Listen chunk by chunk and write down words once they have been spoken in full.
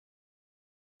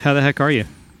How the heck are you?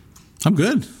 I'm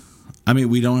good. I mean,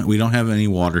 we don't have any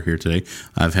water here today.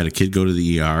 I've had a kid go to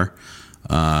the ER.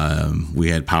 We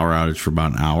had power outage for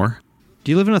about an hour.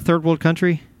 Do you live in a third world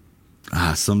country?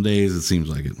 Some days it seems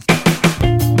like it.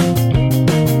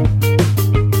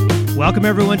 Welcome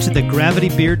everyone to the Gravity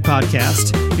Beard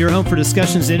Podcast, your home for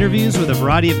discussions and interviews with a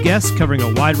variety of guests covering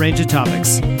a wide range of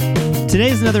topics. Today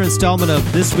is another installment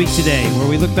of This Week Today, where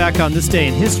we look back on this day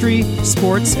in history,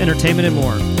 sports, entertainment, and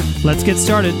more. Let's get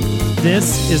started.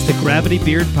 This is the Gravity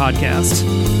Beard Podcast.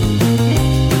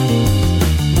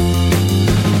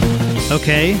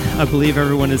 Okay, I believe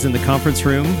everyone is in the conference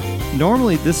room.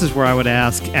 Normally, this is where I would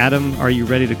ask, Adam, are you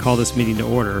ready to call this meeting to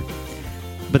order?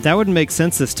 But that wouldn't make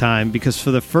sense this time because for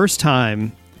the first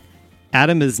time,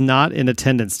 Adam is not in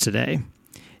attendance today.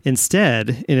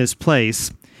 Instead, in his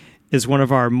place, is one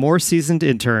of our more seasoned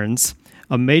interns,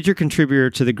 a major contributor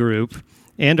to the group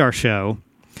and our show.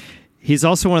 He's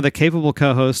also one of the capable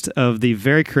co-hosts of the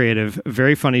very creative,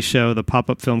 very funny show, The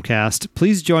Pop-Up Filmcast.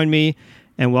 Please join me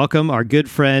and welcome our good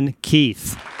friend,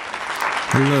 Keith.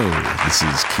 Hello, this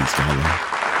is Keith Gallo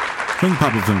from The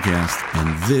Pop-Up Filmcast,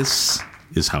 and this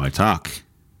is how I talk.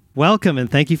 Welcome,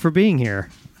 and thank you for being here.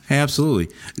 Hey,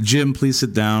 absolutely. Jim, please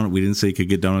sit down. We didn't say you could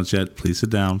get donuts yet. Please sit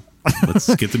down.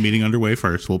 Let's get the meeting underway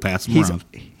first. We'll pass them around.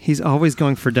 He's always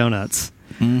going for donuts.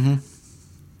 Mm-hmm.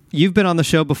 You've been on the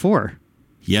show before.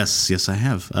 Yes, I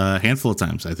have. A handful of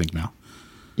times, I think, now.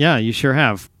 Yeah, you sure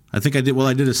have. I think I did. Well,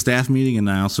 I did a staff meeting, and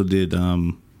I also did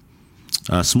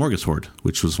Smorgasbord,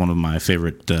 which was one of my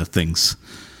favorite things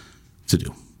to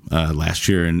do last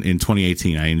year in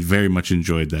 2018. I very much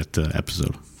enjoyed that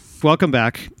episode. Welcome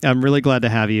back. I'm really glad to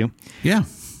have you. Yeah.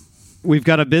 We've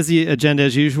got a busy agenda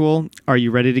as usual. Are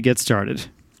you ready to get started?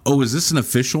 Oh, is this an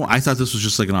official? I thought this was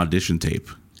just like an audition tape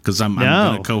because I'm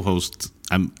going to co-host.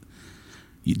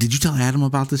 Did you tell Adam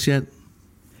about this yet?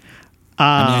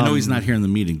 I know he's not here in the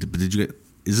meeting, but did you?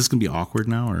 Is this going to be awkward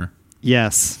now, or?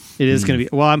 Yes, it is going to be.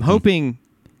 Well, I'm hoping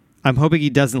he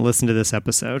doesn't listen to this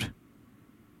episode.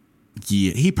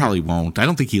 Yeah, he probably won't. I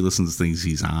don't think he listens to things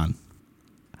he's on.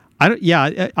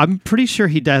 I'm pretty sure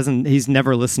he doesn't. He's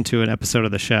never listened to an episode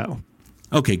of the show.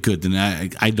 Okay, good. Then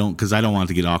I don't, because I don't want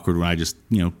it to get awkward when I just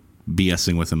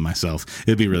BSing with him myself.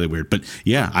 It'd be really weird. But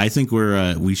yeah, I think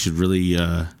we should really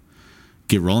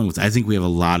get rolling with it. I think we have a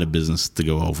lot of business to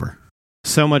go over.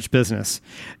 So much business.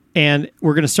 And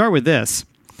we're going to start with this.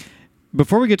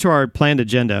 Before we get to our planned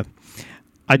agenda,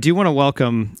 I do want to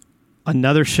welcome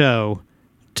another show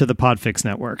to the Podfix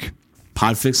Network.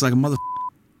 Podfix like a mother.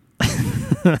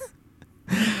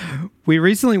 We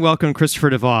recently welcomed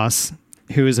Christopher DeVos,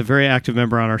 who is a very active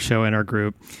member on our show and our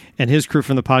group, and his crew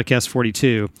from the Podcast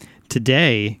 42.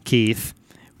 Today, Keith,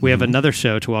 we have another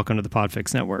show to welcome to the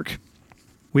Podfix Network.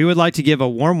 We would like to give a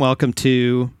warm welcome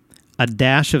to A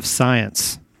Dash of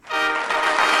Science.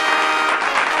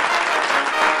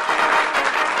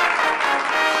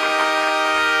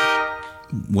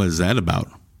 What is that about?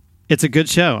 It's a good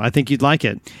show. I think you'd like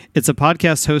it. It's a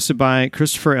podcast hosted by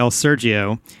Christopher L.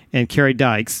 Sergio and Carrie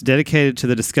Dykes, dedicated to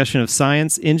the discussion of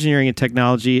science, engineering and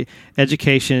technology,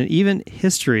 education, and even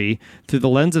history through the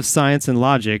lens of science and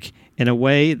logic in a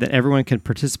way that everyone can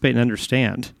participate and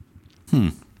understand.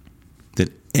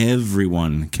 That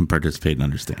everyone can participate and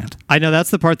understand. I know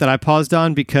that's the part that I paused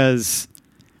on because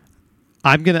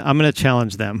I'm gonna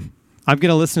challenge them. I'm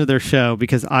gonna listen to their show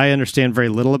because I understand very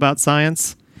little about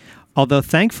science. Although,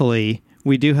 thankfully,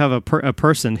 we do have a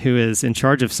person who is in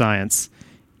charge of science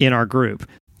in our group.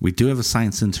 We do have a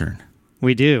science intern.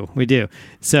 We do.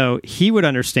 So he would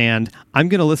understand. I'm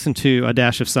going to listen to A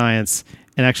Dash of Science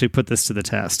and actually put this to the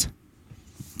test.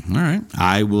 All right.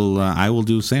 I will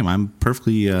do the same. I'm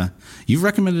perfectly... you've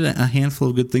recommended a handful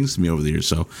of good things to me over the years,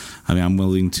 so I'm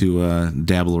willing to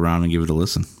dabble around and give it a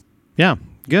listen. Yeah,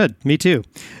 good. Me too.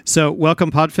 So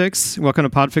welcome, Podfix. Welcome to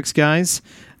Podfix, guys.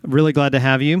 Really glad to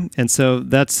have you. And so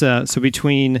that's so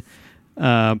between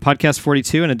Podcast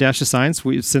 42 and A Dash of Science,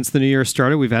 since the new year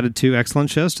started, we've added 2 excellent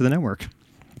shows to the network.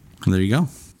 There you go.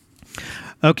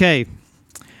 Okay.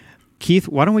 Keith,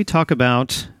 why don't we talk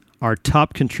about our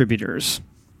top contributors?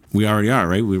 We already are,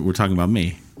 right? We're talking about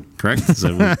me, correct?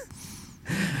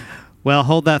 Well,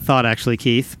 hold that thought, actually,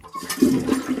 Keith.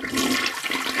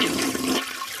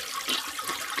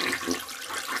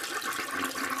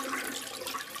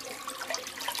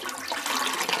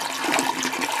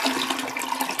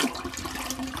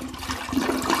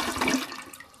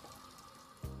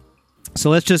 So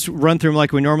let's just run through them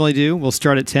like we normally do. We'll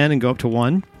start at 10 and go up to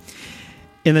 1.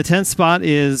 In the 10th spot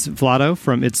is Vlado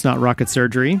from It's Not Rocket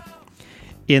Surgery.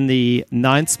 In the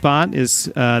 9th spot is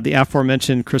the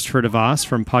aforementioned Christopher DeVos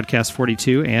from Podcast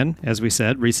 42 and, as we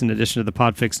said, recent addition to the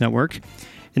Podfix Network.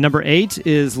 And number 8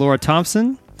 is Laura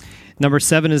Thompson. Number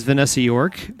 7 is Vanessa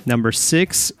York. Number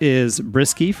 6 is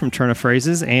Brisky from Turn of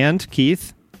Phrases. And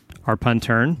Keith, our pun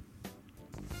turn.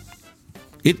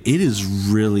 It is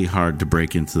really hard to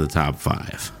break into the top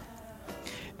 5.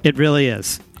 It really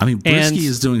is. I mean, Brisky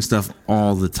is doing stuff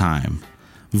all the time.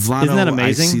 Vlado, isn't that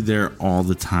amazing? I see there all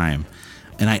the time.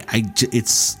 And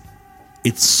it's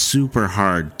super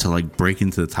hard to like break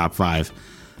into the top 5.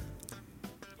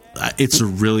 It's a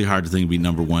really hard thing to be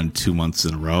number 1 2 months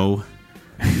in a row.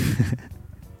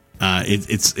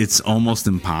 It's almost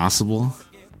impossible.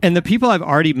 And the people I've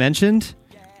already mentioned,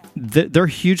 they're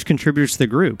huge contributors to the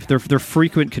group. They're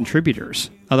frequent contributors.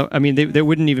 Although, I mean, they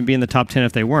wouldn't even be in the top 10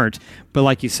 if they weren't. But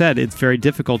like you said, it's very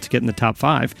difficult to get in the top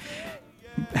 5.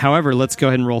 However, let's go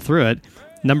ahead and roll through it.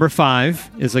 Number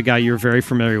 5 is a guy you're very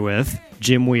familiar with,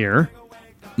 Jim Weir,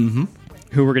 who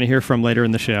we're going to hear from later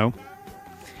in the show.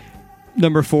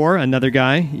 Number 4, another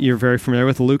guy you're very familiar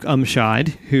with, Luke Umscheid,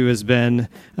 who has been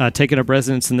taking up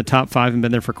residence in the top 5 and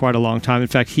been there for quite a long time. In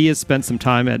fact, he has spent some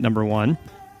time at number 1.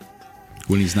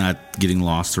 When he's not getting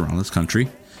lost around this country.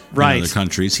 Right. In other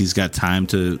countries, he's got time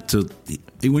to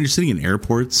when you're sitting in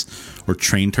airports or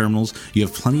train terminals, you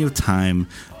have plenty of time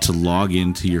to log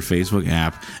into your Facebook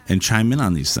app and chime in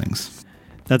on these things.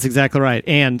 That's exactly right.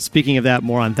 And speaking of that,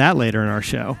 more on that later in our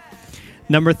show.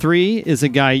 Number 3 is a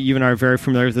guy you and I are very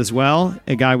familiar with as well,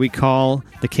 a guy we call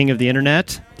the King of the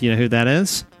Internet. Do you know who that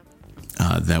is?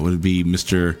 That would be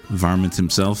Mr. Varmint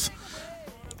himself.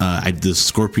 The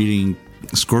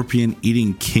scorpion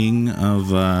eating king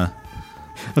of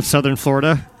Southern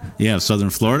Florida. Yeah, Southern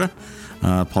Florida.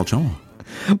 Paul Chomo.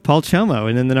 Paul Chomo,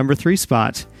 and in the number 3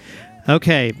 spot.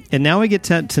 Okay, and now we get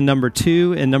to number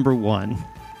 2 and number 1.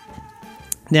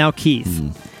 Now,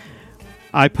 Keith,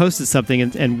 I posted something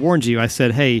and warned you. I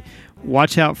said, hey,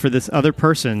 watch out for this other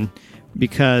person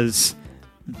because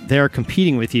they're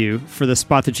competing with you for the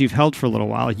spot that you've held for a little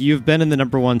while. You've been in the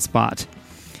number 1 spot.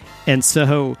 And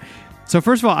so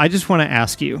first of all, I just want to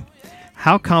ask you,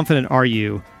 how confident are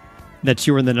you that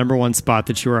you are in the number 1 spot,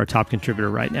 that you are our top contributor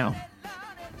right now?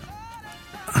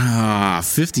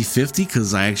 50-50,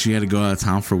 because I actually had to go out of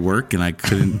town for work and I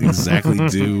couldn't exactly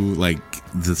do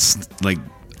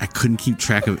I couldn't keep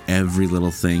track of every little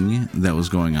thing that was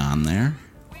going on there.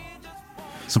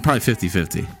 So probably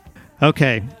 50-50.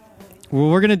 Okay. Well,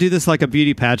 we're going to do this like a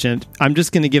beauty pageant. I'm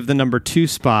just going to give the number 2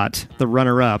 spot the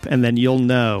runner-up, and then you'll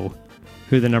know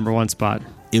who the number 1 spot.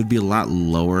 It would be a lot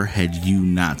lower had you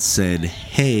not said,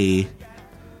 hey,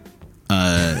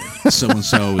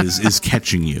 so-and-so is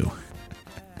catching you.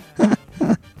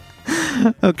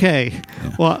 Okay.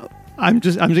 Yeah. Well, I'm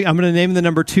going to name the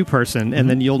number 2 person, and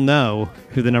then you'll know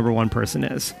who the number 1 person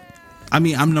is. I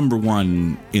mean, I'm number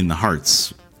 1 in the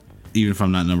hearts, even if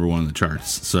I'm not number 1 in the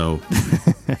charts. So,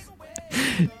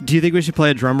 do you think we should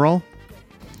play a drum roll?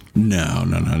 No.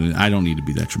 I don't need to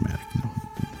be that dramatic. No.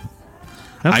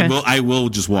 Okay. I will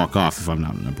just walk off if I'm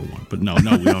not number 1. But no, we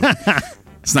don't.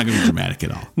 It's not going to be dramatic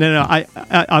at all. No.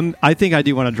 I think I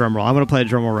do want a drum roll. I'm going to play a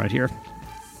drum roll right here.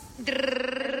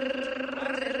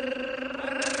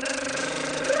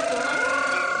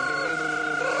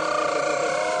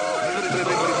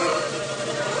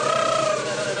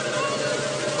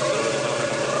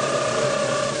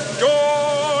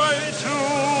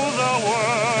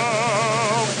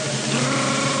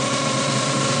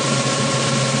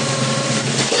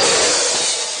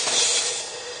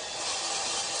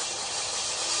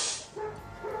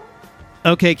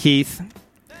 Okay, Keith,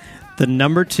 the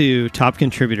number 2 top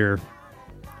contributor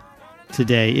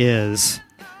today is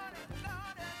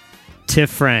Tiff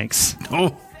Franks. Oh.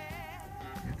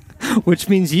 Which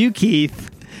means you, Keith,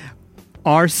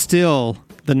 are still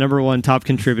the number 1 top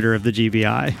contributor of the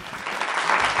GBI.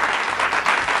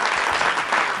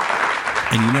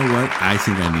 And you know what I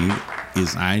think I need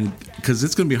is because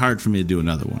it's going to be hard for me to do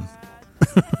another one.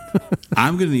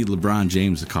 I'm going to need LeBron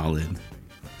James to call in.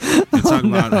 And talk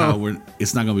about how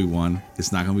it's not going to be 1,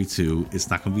 it's not going to be 2, it's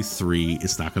not going to be 3,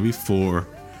 it's not going to be 4.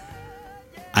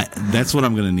 That's what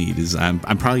I'm going to need. Is I'm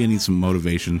probably going to need some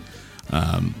motivation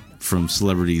from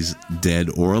celebrities, dead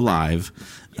or alive,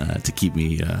 to keep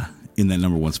me in that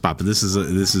number 1 spot. But this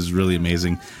is really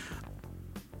amazing.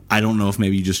 I don't know if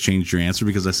maybe you just changed your answer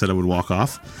because I said I would walk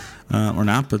off or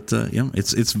not. But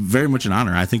it's very much an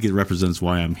honor. I think it represents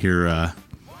why I'm here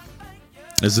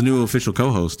as the new official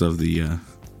co-host of the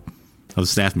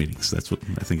staff meetings. That's what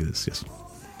I think it is. Yes.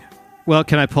 Well,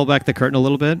 can I pull back the curtain a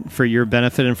little bit for your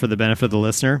benefit and for the benefit of the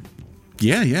listener?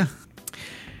 Yeah.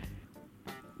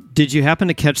 Did you happen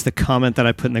to catch the comment that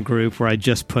I put in the group where I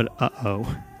just put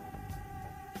uh-oh?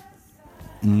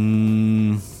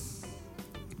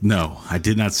 No, I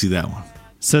did not see that one.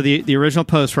 So the original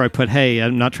post where I put, "Hey,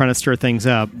 I'm not trying to stir things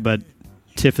up, but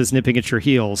Tiff is nipping at your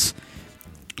heels."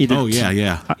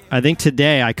 Yeah. I think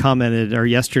today I commented, or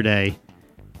yesterday,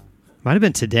 might have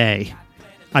been today,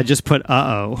 I just put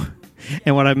 "uh-oh."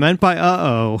 And what I meant by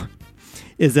 "uh-oh"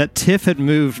 is that Tiff had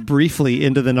moved briefly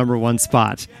into the number 1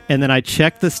 spot. And then I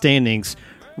checked the standings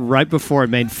right before I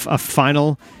made a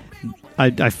final... I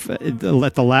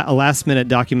let the last minute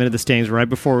documented the standings right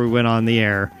before we went on the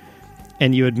air,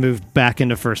 and you had moved back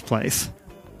into first place.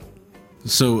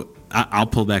 So I'll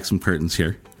pull back some curtains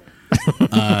here.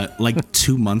 Like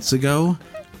 2 months ago,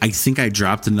 I think I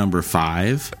dropped to number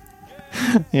 5.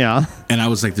 Yeah. And I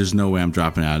was like, there's no way I'm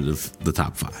dropping out of the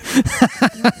top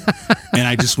 5. And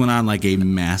I just went on like a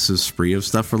massive spree of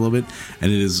stuff for a little bit.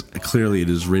 And it is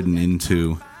ridden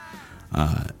into,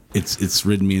 it's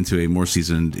ridden me into a more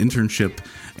seasoned internship,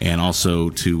 and also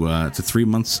to 3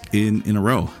 months in a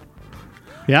row.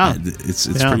 Yeah. It's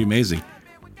pretty amazing.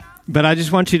 But I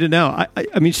just want you to know,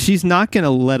 I mean, she's not going to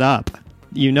let up.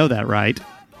 You know that, right?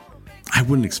 I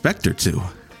wouldn't expect her to.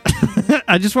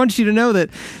 I just want you to know that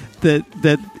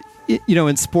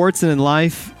in sports and in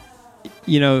life,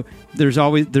 there's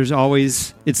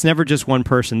always it's never just one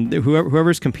person.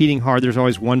 Whoever's competing hard, there's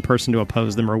always one person to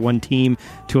oppose them, or one team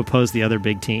to oppose the other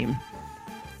big team.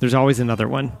 There's always another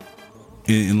one.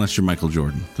 Unless you're Michael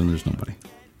Jordan, then there's nobody.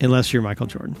 Unless you're Michael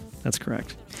Jordan. That's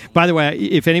correct. By the way,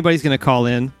 if anybody's going to call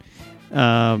in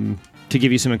to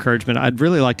give you some encouragement, I'd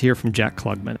really like to hear from Jack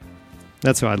Klugman.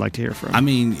 That's who I'd like to hear from. I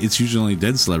mean, it's usually only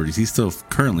dead celebrities. He's still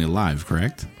currently alive,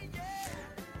 correct?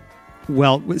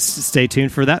 Well, stay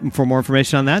tuned for that and for more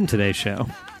information on that in today's show.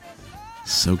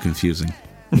 So confusing.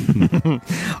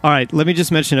 All right, let me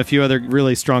just mention a few other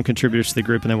really strong contributors to the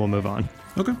group, and then we'll move on.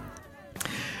 Okay.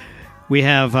 We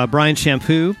have Brian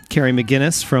Shampoo, Carrie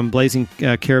McGinnis from Blazing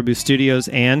Caribou Studios,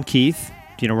 and Keith.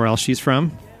 Do you know where else she's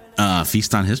from?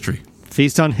 Feast on History.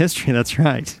 Feast on History, that's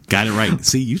right. Got it right.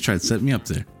 See, you tried to set me up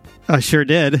there. I sure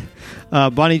did.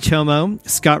 Bonnie Chomo,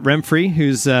 Scott Remfrey,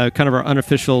 who's kind of our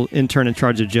unofficial intern in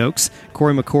charge of jokes.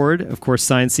 Corey McCord, of course,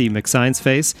 Sciencey McScience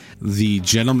Face. The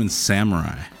Gentleman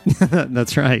Samurai.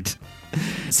 That's right.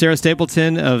 Sarah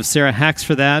Stapleton of Sarah Hacks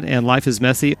for That and Life is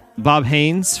Messy. Bob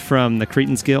Haynes from the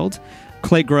Cretans Guild.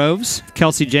 Clay Groves,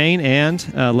 Kelsey Jane,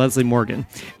 and Leslie Morgan.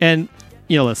 And,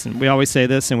 listen, we always say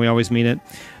this and we always mean it.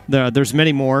 There's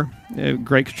many more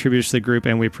great contributors to the group,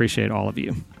 and we appreciate all of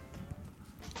you.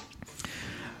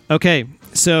 Okay,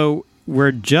 so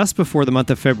we're just before the month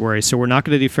of February, so we're not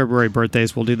going to do February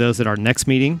birthdays. We'll do those at our next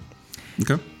meeting.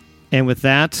 Okay. And with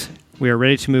that, we are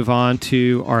ready to move on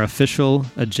to our official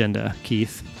agenda,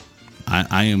 Keith.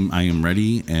 I am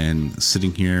ready and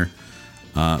sitting here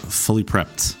fully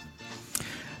prepped.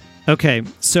 Okay,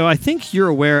 so I think you're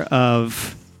aware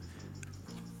of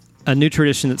a new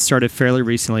tradition that started fairly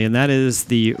recently, and that is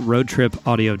the Road Trip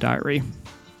Audio Diary.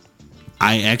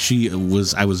 I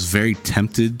was very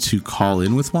tempted to call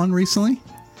in with one recently.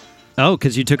 Oh,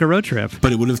 because you took a road trip.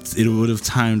 But it would have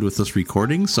timed with us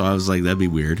recording, so I was like, that'd be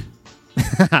weird.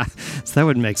 So that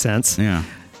wouldn't make sense. Yeah.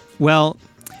 Well,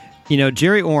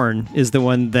 Jerry Orn is the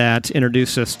one that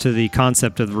introduced us to the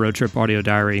concept of the Road Trip Audio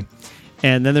Diary.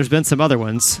 And then there's been some other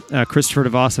ones. Christopher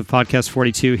DeVos of Podcast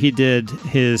 42, he did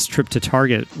his Trip to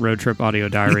Target Road Trip Audio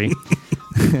Diary.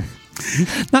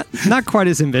 Not quite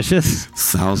as ambitious.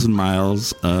 1,000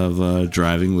 miles of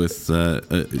driving with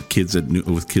kids at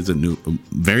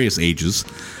various ages,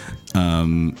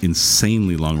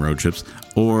 insanely long road trips,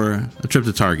 or a trip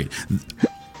to Target.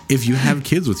 If you have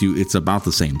kids with you, it's about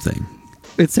the same thing.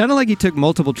 It sounded like he took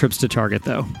multiple trips to Target,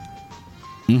 though.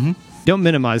 Mm-hmm. Don't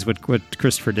minimize what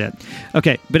Christopher did.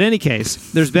 Okay, but in any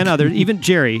case, there's been other. Even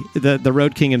Jerry, the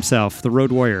Road King himself, the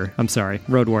Road Warrior. I'm sorry,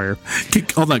 Road Warrior.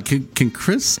 Hold on. Can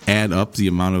Chris add up the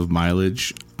amount of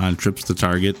mileage on trips to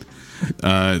Target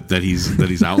that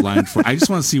he's outlined for? I just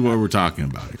want to see what we're talking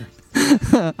about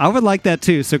here. I would like that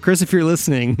too. So, Chris, if you're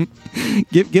listening,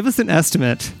 give us an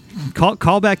estimate.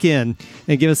 Call back in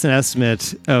and give us an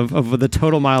estimate of the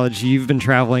total mileage you've been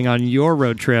traveling on your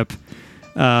road trip.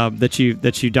 That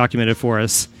you documented for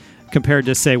us, compared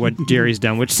to, say, what Jerry's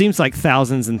done, which seems like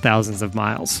thousands and thousands of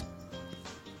miles.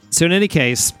 So in any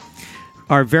case,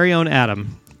 our very own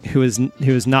Adam, who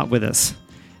is not with us,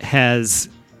 has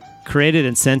created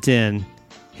and sent in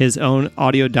his own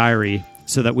audio diary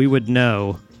so that we would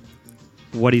know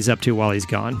what he's up to while he's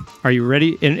gone. Are you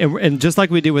ready? And just like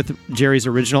we did with Jerry's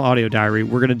original audio diary,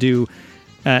 we're going to do,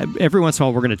 every once in a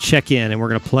while, we're going to check in and we're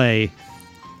going to play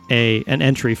an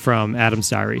entry from Adam's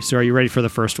diary. So are you ready for the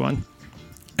first one?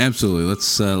 Absolutely.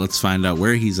 Let's find out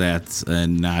where he's at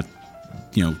and not,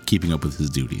 keeping up with his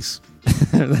duties.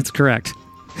 That's correct.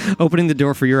 Opening the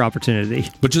door for your opportunity.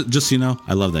 But just so you know,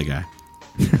 I love that guy.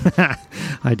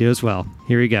 I do as well.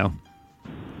 Here we go.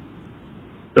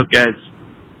 What's up, guys?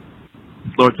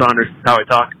 It's Lord Saunders. How I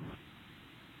talk.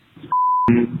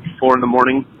 4 in the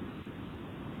morning.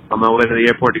 On my way to the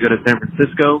airport to go to San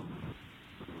Francisco.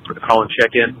 To call and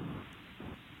check in.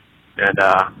 And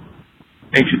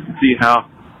anxious to see how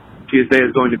TSA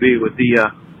is going to be with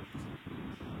the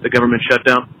government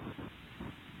shutdown.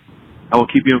 I will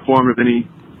keep you informed of any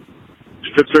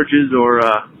strip searches or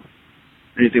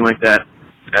anything like that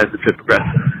as the trip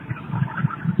progresses.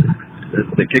 This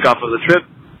is the kickoff of the trip.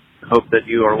 Hope that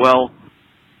you are well.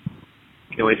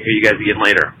 Can't wait to hear you guys again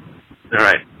later. All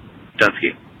right.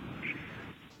 Dunsky.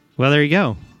 Well, there you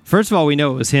go. First of all, we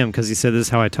know it was him because he said, "This is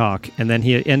how I talk." And then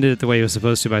he ended it the way he was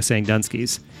supposed to by saying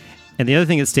Dunsky's. And the other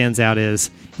thing that stands out is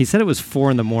he said it was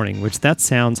 4 in the morning, which that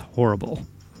sounds horrible.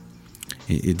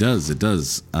 It does. It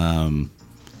does.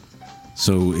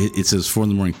 So it says 4 in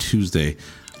the morning Tuesday.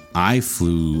 I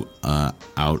flew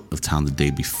out of town the day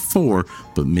before,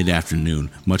 but mid-afternoon.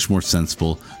 Much more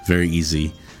sensible, very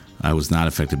easy. I was not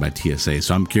affected by TSA.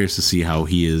 So I'm curious to see how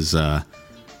he is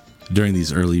during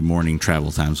these early morning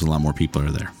travel times when a lot more people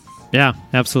are there. Yeah,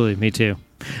 absolutely. Me too.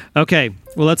 Okay,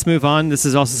 well, let's move on. This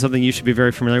is also something you should be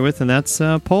very familiar with, and that's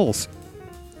polls.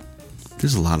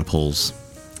 There's a lot of polls.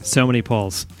 So many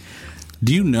polls.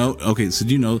 Do you know? Okay, so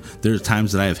do you know there's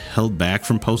times that I have held back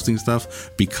from posting stuff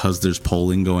because there's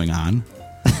polling going on?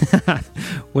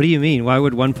 What do you mean? Why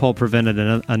would one poll prevent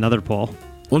another poll?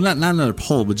 Well, not another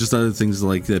poll, but just other things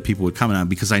like that people would comment on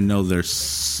because I know they're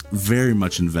very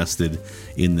much invested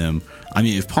in them. I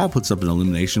mean, if Paul puts up an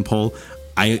elimination poll,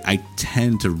 I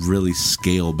tend to really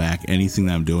scale back anything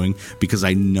that I'm doing because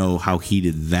I know how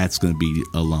heated that's going to be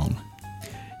alone.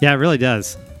 Yeah, it really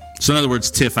does. So in other words,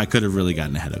 Tiff, I could have really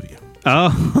gotten ahead of you.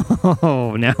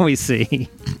 Oh, now we see.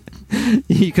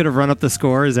 You could have run up the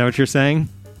score. Is that what you're saying?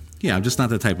 Yeah, I'm just not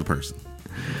that type of person.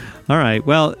 All right.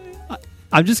 Well,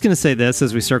 I'm just going to say this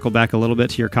as we circle back a little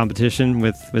bit to your competition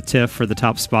with Tiff for the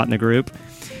top spot in the group.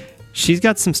 She's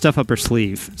got some stuff up her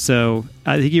sleeve, so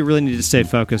I think you really need to stay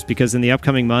focused because in the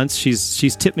upcoming months,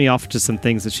 she's tipped me off to some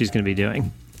things that she's going to be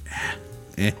doing.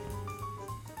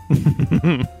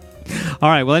 All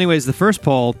right. Well, anyways, the first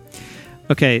poll.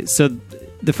 Okay, so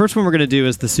the first one we're going to do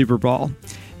is the Super Brawl,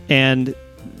 and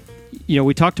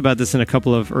we talked about this in a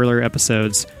couple of earlier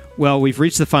episodes. Well, we've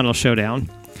reached the final showdown.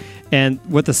 And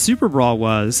what the Super Brawl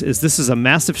is this is a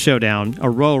massive showdown, a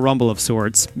Royal Rumble of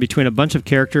sorts, between a bunch of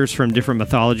characters from different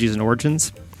mythologies and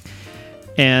origins.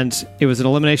 And it was an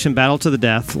elimination battle to the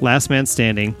death, last man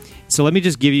standing. So let me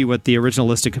just give you what the original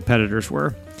list of competitors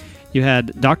were. You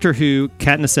had Doctor Who,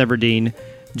 Katniss Everdeen,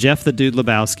 Jeff the Dude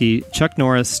Lebowski, Chuck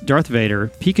Norris, Darth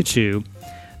Vader, Pikachu,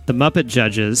 the Muppet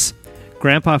Judges,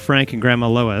 Grandpa Frank and Grandma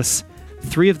Lois,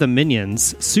 3 of the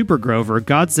Minions, Super Grover,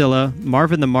 Godzilla,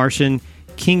 Marvin the Martian,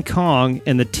 King Kong,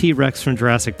 and the T-Rex from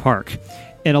Jurassic Park.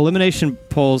 And elimination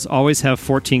polls always have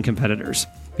 14 competitors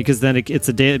because then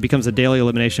it becomes a daily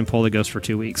elimination poll that goes for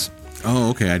 2 weeks.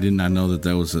 Oh, okay. I did not know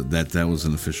that was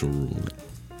an official rule.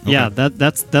 Okay. Yeah,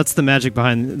 that's the magic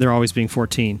behind there always being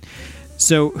 14.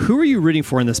 So, who are you rooting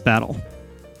for in this battle?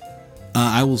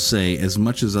 I will say, as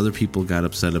much as other people got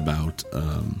upset about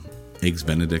Eggs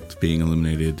Benedict being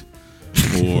eliminated.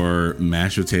 Or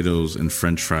mashed potatoes and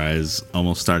French fries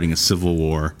almost starting a civil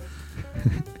war.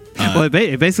 Well,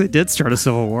 it basically did start a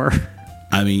civil war.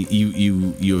 I mean,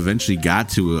 you eventually got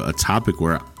to a topic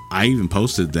where I even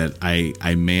posted that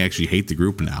I may actually hate the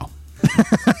group now.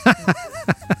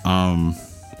 Oh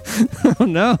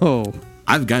no!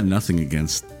 I've got nothing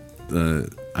against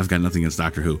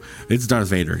Doctor Who. It's Darth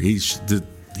Vader. He should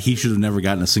have never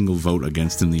gotten a single vote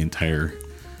against him the entire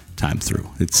time through.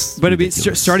 But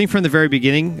starting from the very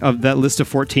beginning of that list of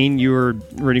 14, you were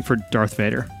rooting for Darth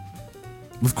Vader.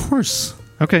 Of course.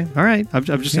 Okay, all right. I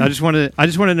just want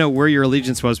to know where your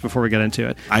allegiance was before we got into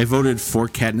it. I voted for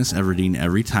Katniss Everdeen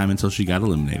every time until she got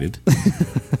eliminated.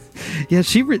 Yeah,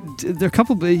 there are a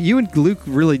couple. You and Luke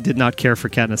really did not care for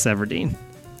Katniss Everdeen.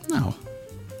 No.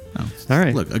 All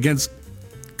right. Look, against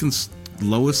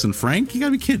Lois and Frank, you got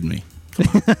to be kidding me.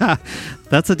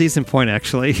 That's a decent point,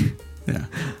 actually. Yeah.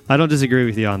 I don't disagree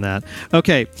with you on that.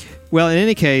 Okay. Well, in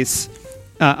any case,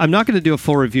 I'm not going to do a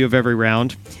full review of every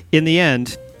round. In the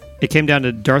end, it came down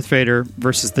to Darth Vader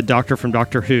versus the Doctor from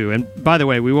Doctor Who. And by the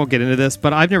way, we won't get into this,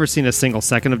 but I've never seen a single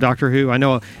second of Doctor Who. I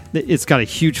know it's got a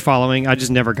huge following. I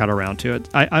just never got around to it.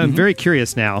 I'm very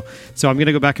curious now, so I'm going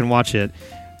to go back and watch it.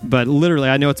 But literally,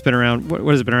 I know it's been around. What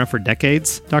has it been around for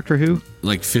decades, Doctor Who?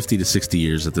 Like 50 to 60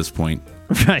 years at this point.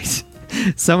 Right.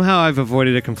 Somehow I've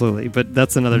avoided it completely, but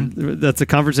that's a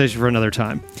conversation for another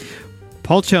time.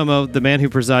 Paul Chomo, the man who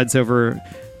presides over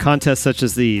contests such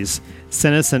as these,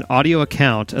 sent us an audio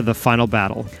account of the final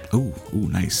battle. Ooh,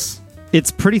 nice. It's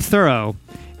pretty thorough,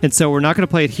 and so we're not going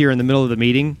to play it here in the middle of the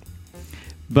meeting,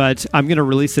 but I'm going to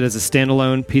release it as a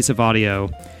standalone piece of audio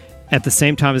at the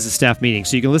same time as the staff meeting.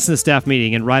 So you can listen to the staff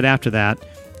meeting, and right after that,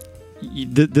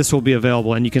 this will be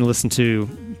available, and you can listen to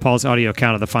Paul's audio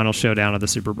account of the final showdown of the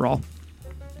Super Brawl.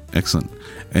 Excellent.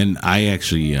 And I'm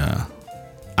actually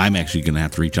going to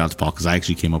have to reach out to Paul because I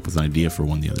actually came up with an idea for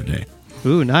one the other day.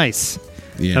 Ooh, nice.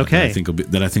 Yeah. Okay.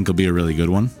 That I think will be a really good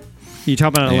one. You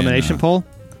talking about an elimination poll?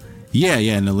 Yeah,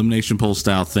 an elimination poll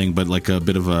style thing, but like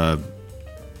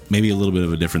maybe a little bit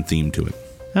of a different theme to it.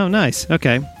 Oh, nice.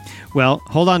 Okay. Well,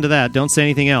 hold on to that. Don't say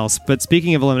anything else. But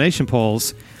speaking of elimination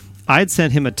polls, I had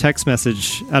sent him a text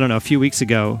message, I don't know, a few weeks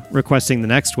ago requesting the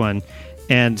next one.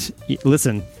 And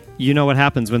listen, you know what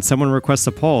happens when someone requests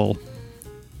a poll,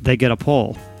 they get a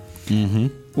poll. Mm-hmm.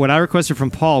 What I requested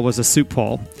from Paul was a soup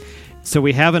poll. So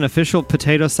we have an official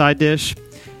potato side dish,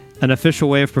 an official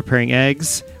way of preparing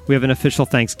eggs, we have an official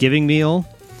Thanksgiving meal,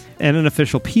 and an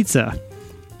official pizza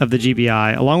of the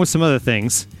GBI, along with some other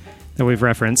things that we've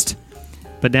referenced.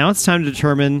 But now it's time to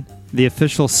determine the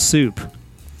official soup.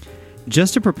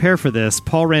 Just to prepare for this,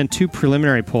 Paul ran 2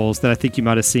 preliminary polls that I think you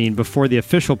might have seen before the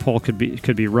official poll could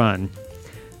be run.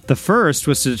 The first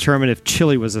was to determine if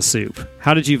chili was a soup.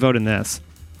 How did you vote in this?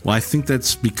 Well, I think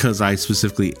that's because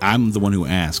I'm the one who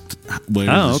asked, where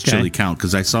does chili count?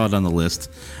 Because I saw it on the list,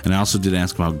 and I also did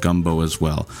ask about gumbo as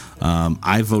well.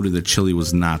 I voted that chili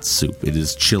was not soup. It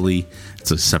is chili. It's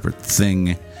a separate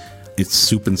thing. It's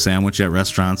soup and sandwich at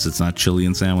restaurants. It's not chili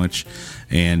and sandwich.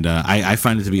 And I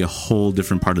find it to be a whole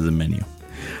different part of the menu.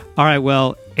 All right,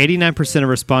 well, 89% of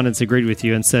respondents agreed with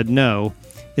you and said no,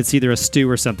 it's either a stew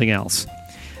or something else.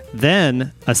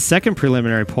 Then a second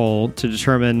preliminary poll to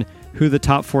determine who the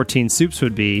top 14 soups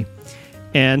would be,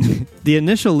 and the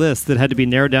initial list that had to be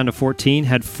narrowed down to 14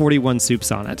 had 41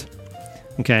 soups on it.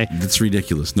 Okay. That's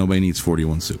ridiculous. Nobody needs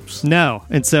 41 soups. No.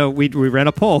 And so we ran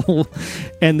a poll,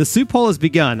 and the soup poll has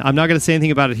begun. I'm not going to say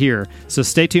anything about it here, so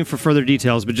stay tuned for further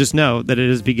details, but just know that it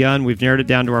has begun. We've narrowed it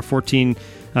down to our 14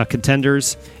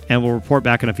 contenders, and we'll report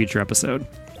back in a future episode.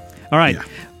 All right. Yeah.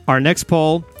 Our next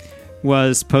poll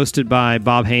was posted by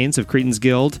Bob Haynes of Cretan's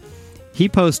Guild. He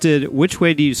posted, which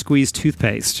way do you squeeze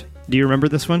toothpaste? Do you remember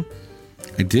this one?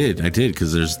 I did,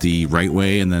 because there's the right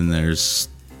way, and then there's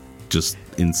just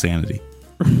insanity.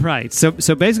 Right. So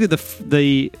basically,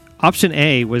 the option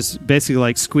A was basically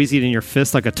like squeezing it in your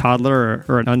fist like a toddler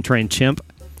or an untrained chimp,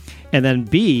 and then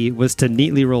B was to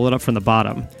neatly roll it up from the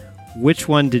bottom. Which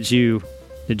one did you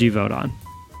vote on?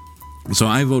 So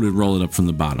I voted roll it up from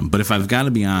the bottom. But if I've got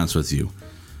to be honest with you,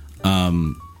 there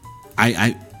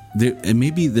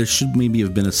should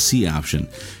have been a C option,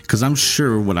 because I'm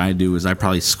sure what I do is I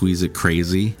probably squeeze it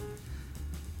crazy,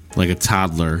 like a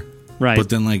toddler. Right. But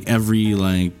then, like every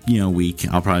week,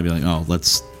 I'll probably be like, oh,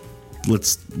 let's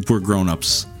we're grown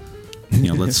ups,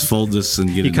 let's fold this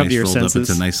and get it nice rolled up.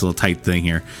 It's a nice little tight thing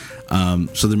here.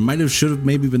 So there should have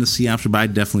maybe been a C option, but I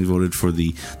definitely voted for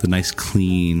the nice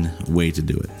clean way to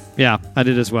do it. Yeah, I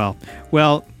did as well.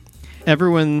 Well,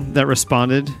 everyone that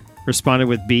responded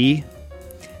with B,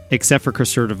 except for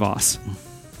Christopher DeVos.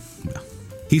 Yeah.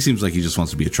 He seems like he just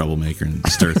wants to be a troublemaker and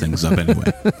stir things up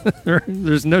anyway.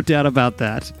 There's no doubt about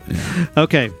that. Yeah.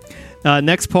 Okay,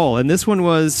 next poll, and this one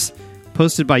was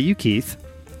posted by you, Keith.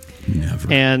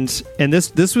 Never. And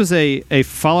this was a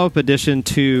follow-up addition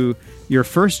to your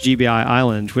first GBI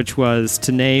Island, which was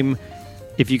to name,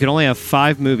 if you could only have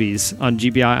 5 movies on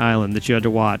GBI Island that you had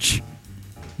to watch,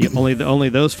 only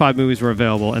those 5 movies were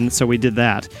available, and so we did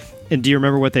that. And do you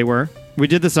remember what they were? We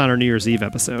did this on our New Year's Eve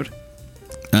episode.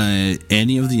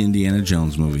 Any of the Indiana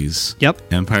Jones movies. Yep.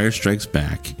 Empire Strikes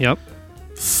Back. Yep.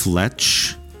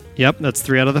 Fletch. Yep, that's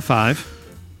 3 out of the 5.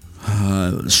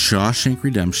 Shawshank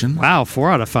Redemption. Wow,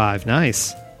 4 out of 5.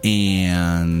 Nice.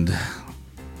 And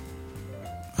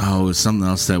it was something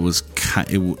else that was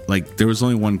there was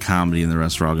only one comedy, and the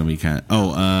rest were all going to be kind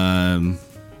of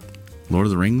Lord of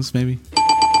the Rings, maybe.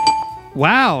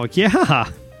 Wow, yeah.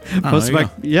 Posted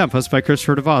by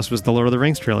Christopher DeVos was the Lord of the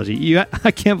Rings trilogy.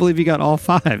 I can't believe you got all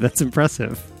 5. That's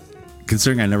impressive.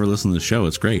 Considering I never listened to the show,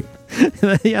 it's great.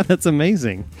 Yeah, that's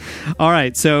amazing. All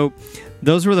right, so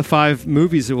those were the 5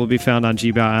 movies that will be found on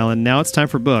GBI Island. Now it's time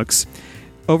for books.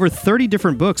 Over 30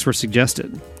 different books were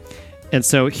suggested. And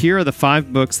so here are the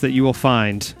 5 books that you will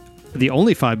find, the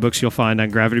only 5 books you'll find on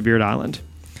Gravity Beard Island.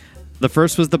 The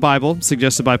first was the Bible,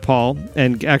 suggested by Paul,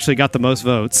 and actually got the most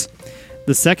votes.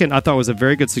 The second, I thought, was a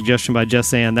very good suggestion by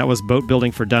Jess Ann. That was Boat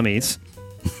Building for Dummies.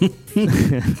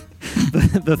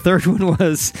 The third one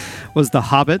was The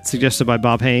Hobbit, suggested by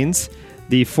Bob Haynes.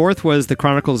 The fourth was The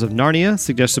Chronicles of Narnia,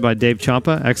 suggested by Dave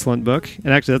Champa. Excellent book.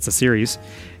 And actually, that's a series.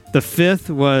 The fifth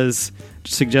was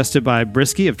suggested by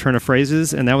Brisky of Turn of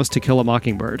Phrases, and that was To Kill a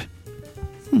Mockingbird.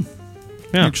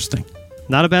 Yeah. Interesting.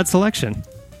 Not a bad selection.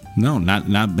 No,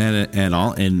 not bad at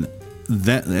all. And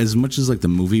that, as much as like the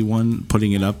movie one,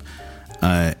 putting it up,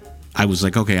 I was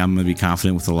like, okay, I'm going to be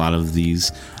confident with a lot of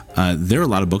these. There are a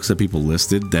lot of books that people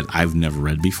listed that I've never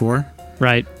read before.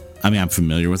 Right. I mean, I'm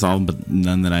familiar with all of them, but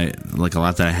none that a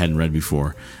lot that I hadn't read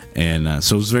before. And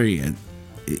so it was very,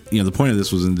 the point of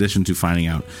this was, in addition to finding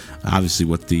out,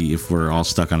 obviously, if we're all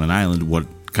stuck on an island, what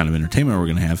kind of entertainment we're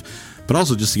going to have, but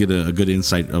also just to get a good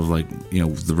insight of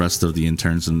the rest of the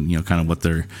interns and, kind of what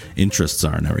their interests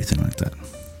are and everything like that.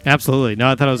 Absolutely.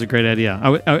 No, I thought it was a great idea.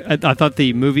 I thought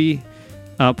the movie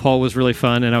poll was really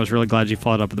fun, and I was really glad you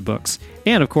followed up with the books.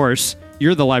 And, of course,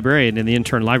 you're the librarian in the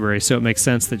intern library, so it makes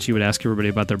sense that you would ask everybody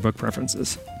about their book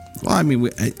preferences. Well, I mean,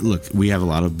 we have a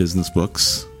lot of business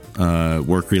books,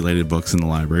 work-related books in the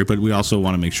library, but we also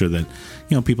want to make sure that,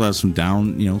 people have some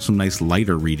some nice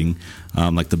lighter reading,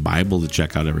 like the Bible to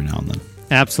check out every now and then.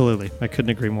 Absolutely. I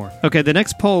couldn't agree more. Okay, the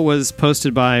next poll was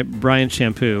posted by Brian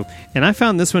Shampoo, and I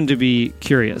found this one to be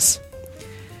curious.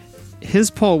 His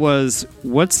poll was,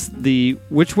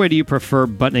 which way do you prefer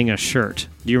buttoning a shirt?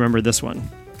 Do you remember this one?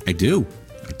 I do.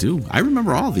 I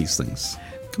remember all these things.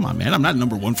 Come on, man. I'm not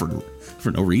number one for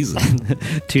no reason.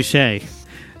 Touché.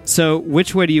 So,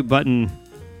 which way do you button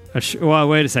a shirt? Well,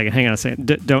 wait a second. Hang on a second.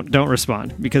 Don't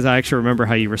respond, because I actually remember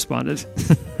how you responded.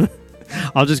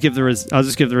 I'll just give the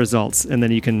results, and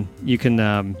then you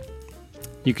can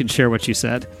share what you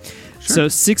said. Sure. So,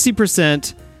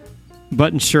 60%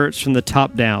 button shirts from the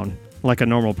top down, like a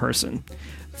normal person.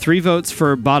 3 votes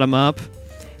for bottom up,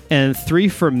 and 3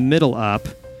 for middle up.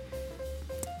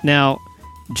 Now,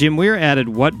 Jim Weir added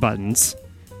what buttons?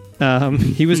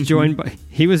 He was joined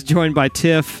by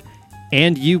Tiff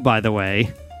and you, by the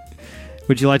way.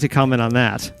 Would you like to comment on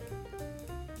that?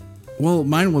 Well,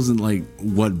 mine wasn't like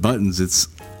what buttons. It's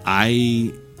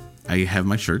I have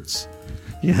my shirts.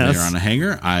 Yes. They're on a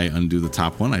hanger. I undo the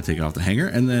top one. I take it off the hanger,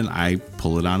 and then I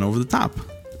pull it on over the top.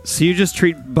 So you just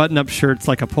treat button-up shirts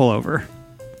like a pullover.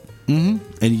 Mm-hmm.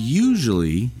 And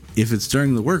usually, if it's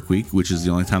during the work week, which is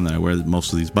the only time that I wear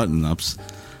most of these button-ups,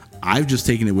 I've just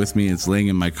taken it with me. It's laying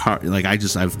in my car. Like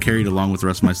I've carried it along with the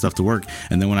rest of my stuff to work.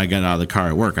 And then when I get out of the car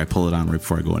at work, I pull it on right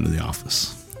before I go into the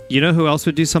office. You know who else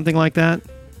would do something like that?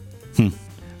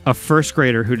 A first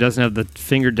grader who doesn't have the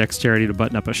finger dexterity to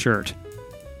button up a shirt.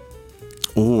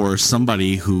 Or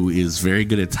somebody who is very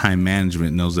good at time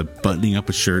management, knows that buttoning up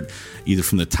a shirt, either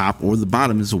from the top or the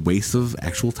bottom, is a waste of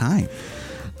actual time.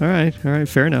 All right,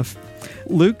 fair enough.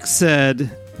 Luke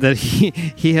said that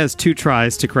he has 2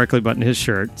 tries to correctly button his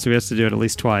shirt, so he has to do it at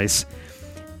least twice.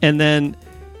 And then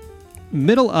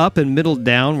middle up and middle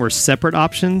down were separate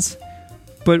options,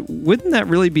 but wouldn't that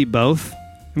really be both?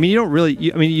 I mean,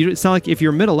 it's not like if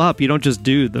you're middle up, you don't just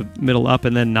do the middle up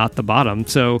and then not the bottom.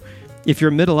 So if you're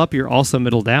middle up, you're also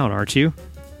middle down, aren't you?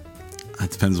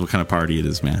 It depends what kind of party it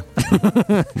is, man.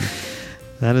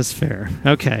 That is fair.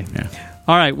 Okay. Yeah.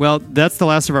 All right. Well, that's the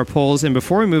last of our polls. And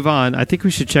before we move on, I think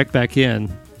we should check back in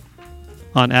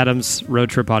on Adam's road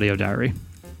trip audio diary.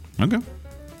 Okay.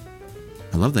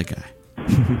 I love that guy.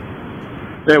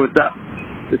 Hey, what's up?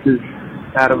 This is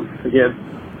Adam again.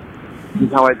 This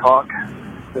is how I talk.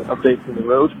 Updates on the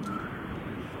road.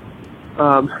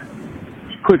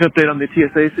 Quick update on the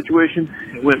TSA situation.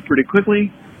 It went pretty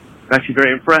quickly. I'm actually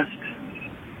very impressed.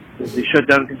 The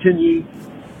shutdown continues.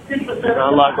 There's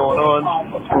not a lot going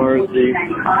on as far as the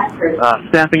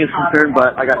staffing is concerned,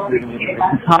 but I got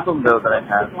the top of them, though, that I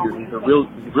have. The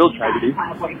real tragedy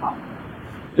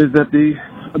is that the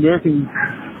American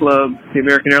Club, the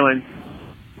American Airlines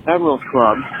Admirals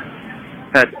Club,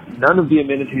 had none of the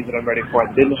amenities that I'm ready for.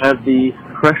 I didn't have the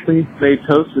freshly made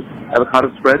toast with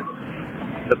avocado spread.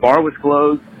 The bar was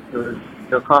closed. There was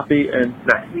no coffee and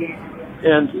snacks.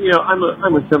 And,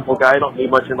 I'm a simple guy. I don't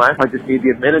need much in life. I just need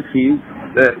the amenities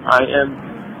that I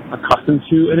am accustomed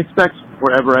to and expect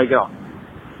wherever I go.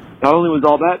 Not only was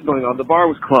all that going on, the bar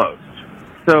was closed.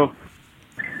 So,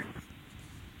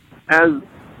 as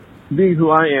being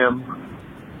who I am,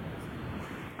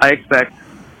 I expect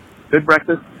good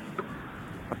breakfast,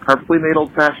 a perfectly made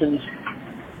old-fashioned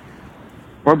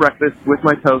for breakfast with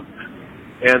my toast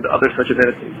and other such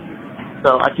amenities.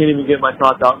 So I can't even get my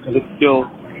thoughts out because it's still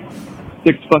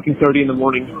 6:30 in the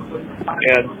morning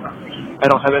and I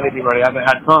don't have anything ready. I haven't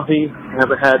had coffee, I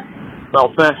haven't had my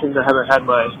old-fashioned, I haven't had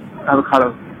my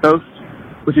avocado toast,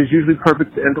 which is usually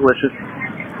perfect and delicious.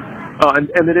 And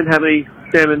they didn't have any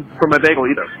salmon for my bagel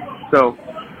either. So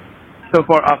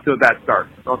far off to a bad start.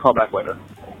 I'll call back later.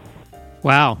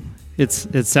 Wow. It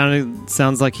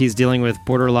sounds like he's dealing with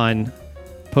borderline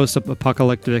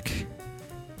post-apocalyptic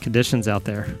conditions out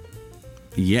there.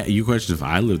 Yeah, you questioned if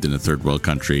I lived in a third world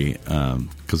country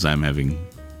because I'm having,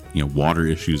 water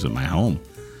issues at my home.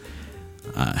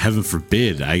 Heaven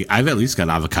forbid. I've at least got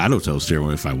avocado toast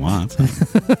here if I want.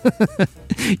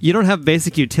 You don't have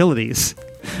basic utilities,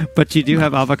 but you do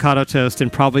have avocado toast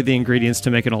and probably the ingredients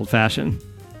to make an old-fashioned.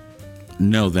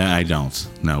 No, that I don't.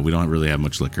 No, we don't really have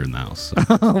much liquor in the house.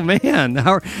 So. Oh, man.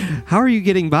 How are you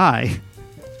getting by?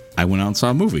 I went out and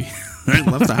saw a movie. I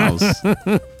left the house.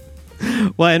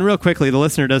 Well, and real quickly, the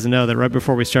listener doesn't know that right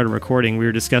before we started recording, we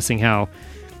were discussing how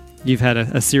you've had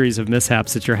a series of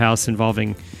mishaps at your house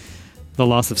involving the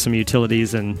loss of some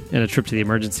utilities and a trip to the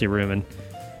emergency room.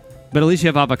 But at least you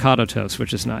have avocado toast,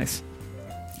 which is nice.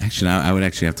 Actually, I would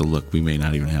actually have to look. We may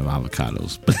not even have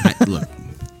avocados. But look,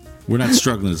 we're not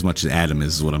struggling as much as Adam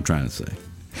is what I'm trying to say.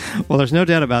 Well, there's no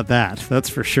doubt about that. That's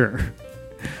for sure.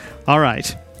 All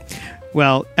right.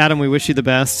 Well, Adam, we wish you the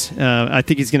best. I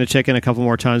think he's going to check in a couple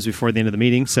more times before the end of the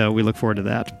meeting, so we look forward to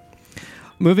that.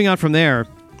 Moving on from there,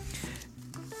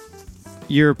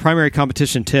 your primary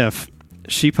competition, Tiff,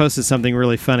 she posted something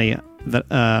really funny.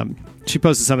 She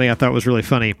posted something I thought was really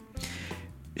funny.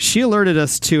 She alerted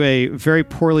us to a very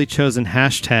poorly chosen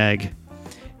hashtag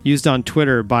used on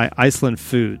Twitter by Iceland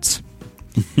Foods.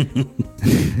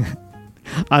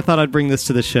 I thought I'd bring this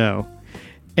to the show.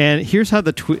 And here's how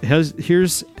the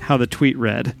tweet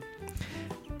read.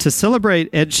 To celebrate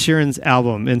Ed Sheeran's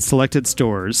album in selected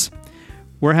stores,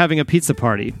 we're having a pizza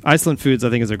party. Iceland Foods, I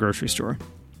think, is a grocery store.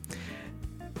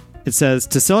 It says,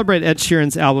 to celebrate Ed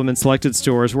Sheeran's album in selected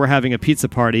stores, we're having a pizza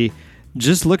party.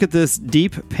 Just look at this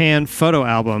deep pan photo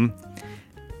album.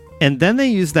 And then they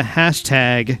use the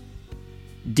hashtag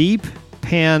Deep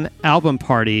Pan Album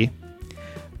Party.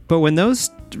 But when those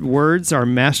words are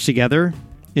mashed together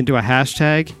into a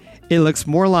hashtag, it looks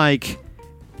more like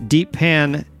Deep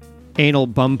Pan Anal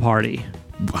Bum Party.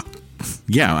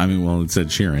 Yeah, I mean, well, it said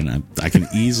Sheeran. I can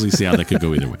easily see how that could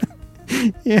go either way.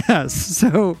 Yes.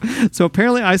 So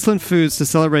apparently Iceland Foods, to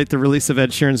celebrate the release of Ed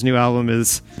Sheeran's new album,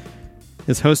 is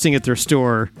hosting at their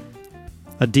store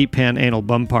a Deep Pan Anal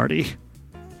Bum Party.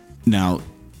 Now,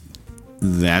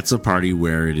 that's a party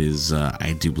where it is,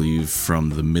 I do believe, from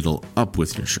the middle up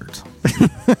with your shirt.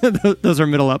 Those are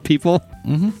middle up people?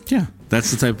 Mm-hmm. Yeah. That's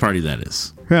the type of party that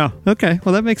is. Yeah. Okay.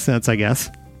 Well, that makes sense, I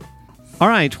guess. All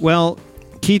right. Well,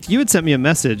 Keith, you had sent me a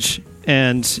message,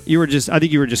 and I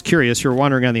think you were just curious. You were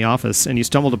wandering around the office, and you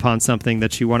stumbled upon something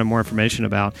that you wanted more information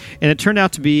about. And it turned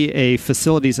out to be a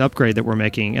facilities upgrade that we're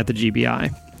making at the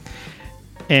GBI.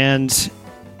 And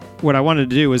what I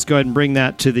wanted to do was go ahead and bring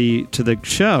that to the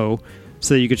show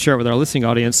so that you could share it with our listening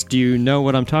audience. Do you know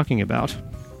what I'm talking about?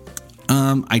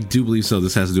 I do believe so.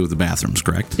 This has to do with the bathrooms,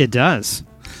 correct? It does.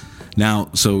 Now,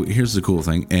 so here's the cool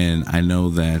thing, and I know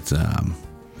that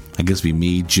I guess it'd be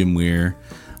me, Jim Weir,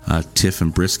 Tiff,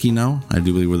 and Brisky know. I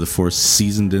do believe we're the 4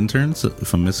 seasoned interns.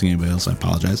 If I'm missing anybody else, I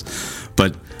apologize.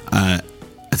 But I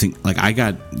think,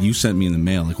 you sent me in the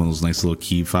mail, like one of those nice little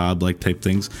key fob type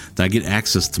things, that I get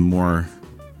access to more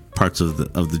parts of the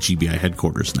GBI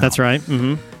headquarters now. That's right.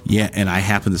 Mm-hmm. Yeah, and I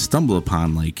happened to stumble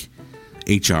upon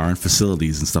HR and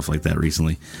facilities and stuff like that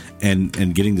recently, and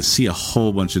getting to see a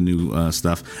whole bunch of new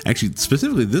stuff. Actually,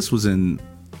 specifically, this was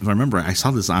if I remember, I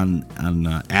saw this on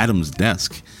Adam's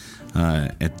desk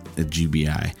at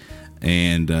GBI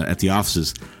and at the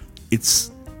offices.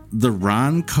 It's the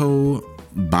Ronco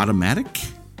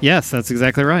Bottomatic. Yes, that's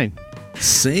exactly right.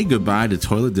 Say goodbye to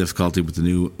toilet difficulty with the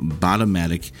new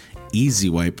Bottomatic Easy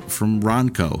Wipe from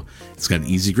Ronco. It's got an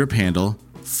easy grip handle,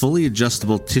 fully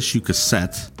adjustable tissue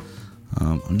cassette.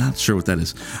 I'm not sure what that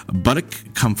is.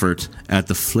 Buttock comfort at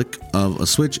the flick of a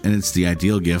switch, and it's the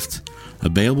ideal gift.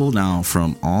 Available now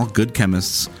from all good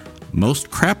chemists,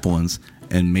 most crap ones,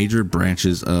 and major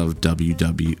branches of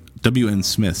WN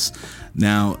Smiths.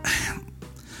 Now,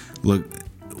 look,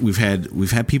 we've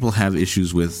had people have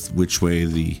issues with which way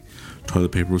the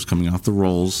toilet paper was coming off the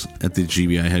rolls at the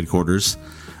GBI headquarters,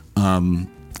 and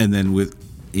then with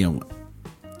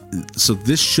so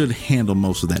this should handle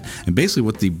most of that. And basically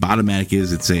what the Bottomatic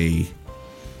is, it's a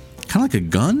kind of like a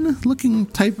gun-looking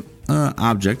type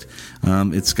object.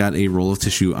 It's got a roll of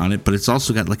tissue on it, but it's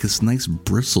also got this nice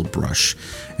bristle brush.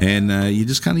 And you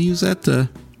just kind of use that to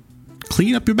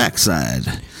clean up your backside.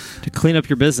 To clean up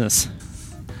your business.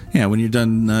 Yeah, when you're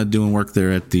done doing work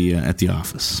there at the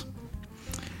office.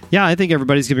 Yeah, I think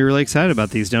everybody's going to be really excited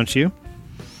about these, don't you?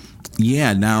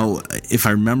 Yeah, now, if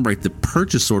I remember right, the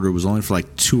purchase order was only for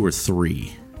 2 or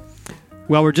 3.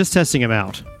 Well, we're just testing them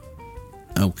out.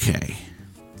 Okay.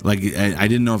 Like, I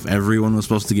didn't know if everyone was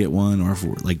supposed to get one, or if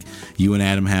like you and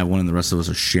Adam have one and the rest of us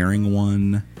are sharing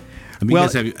one. I mean,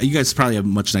 well, you guys probably have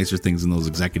much nicer things in those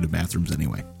executive bathrooms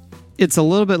anyway. It's a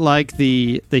little bit like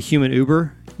the human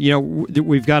Uber. You know,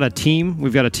 we've got a team.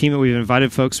 We've got a team that we've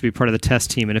invited folks to be part of the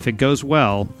test team, and if it goes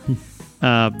well,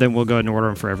 then we'll go ahead and order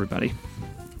them for everybody.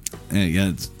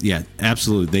 Yeah,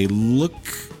 absolutely. They look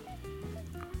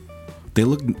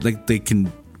like they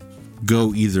can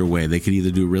go either way. They could either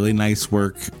do really nice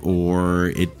work, or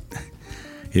it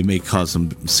may cause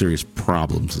some serious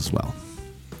problems as well.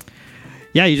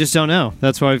 Yeah, you just don't know.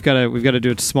 That's why we've got to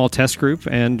do a small test group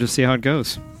and just see how it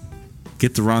goes.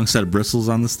 Get the wrong set of bristles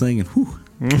on this thing, and whew.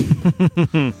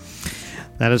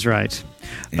 That is right.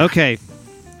 Yeah. Okay,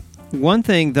 one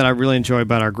thing that I really enjoy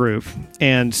about our group,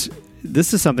 and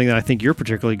this is something that I think you're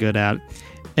particularly good at,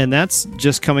 and that's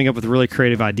just coming up with really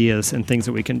creative ideas and things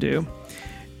that we can do.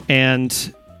 And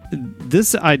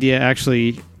this idea,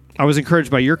 actually, I was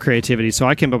encouraged by your creativity, so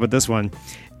I came up with this one.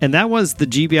 And that was the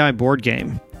GBI board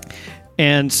game.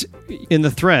 And in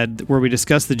the thread where we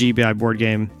discussed the GBI board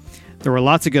game, there were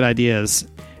lots of good ideas.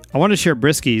 I want to share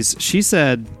Brisky's. She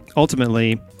said,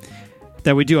 ultimately,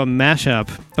 that we do a mashup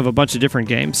of a bunch of different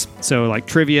games. So like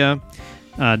trivia,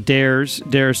 dares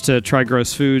to try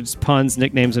gross foods, puns,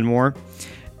 nicknames, and more.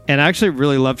 And I actually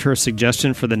really loved her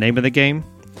suggestion for the name of the game.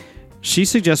 She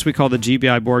suggests we call the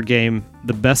GBI board game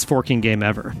the best forking game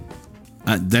ever.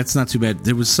 That's not too bad.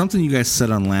 There was something you guys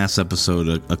said on last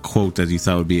episode, a quote that you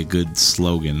thought would be a good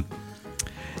slogan.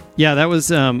 Yeah, that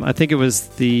was, I think it was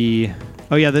the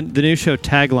new show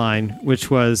tagline, which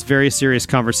was very serious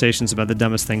conversations about the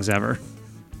dumbest things ever.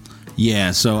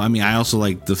 Yeah, so, I mean, I also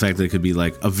like the fact that it could be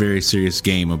like a very serious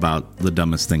game about the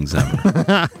dumbest things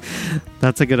ever.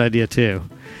 That's a good idea, too.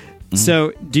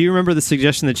 So, do you remember the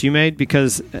suggestion that you made?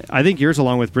 Because I think yours,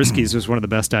 along with Brisky's, was one of the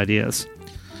best ideas.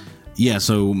 Yeah,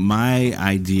 so my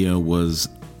idea was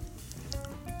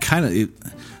kind of...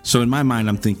 So, in my mind,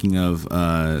 I'm thinking of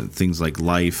things like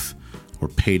Life or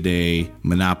Payday,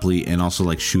 Monopoly, and also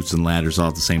like Chutes and Ladders all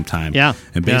at the same time. Yeah.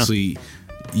 And basically,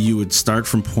 you would start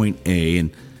from point A,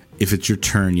 and if it's your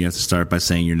turn, you have to start by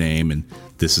saying your name, and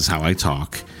this is how I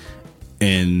talk.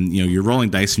 And, you know, you're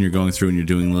rolling dice and you're going through and you're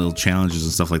doing little challenges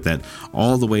and stuff like that,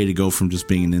 all the way to go from just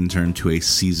being an intern to a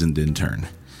seasoned intern.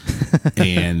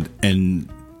 and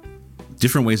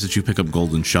different ways that you pick up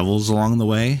golden shovels along the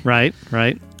way. Right.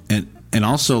 And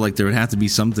also, like, there would have to be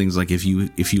some things, like if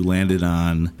you landed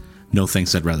on no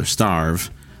thanks, I'd rather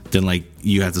starve, then, like,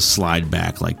 you have to slide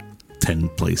back, like, 10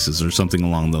 places or something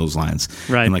along those lines.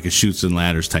 Right. And like a Chutes and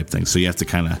Ladders type thing. So you have to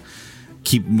kind of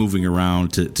keep moving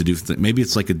around to do maybe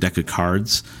it's like a deck of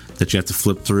cards that you have to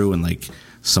flip through, and like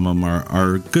some of them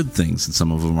are good things and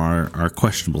some of them are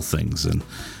questionable things, and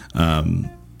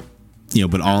you know,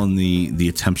 but all in the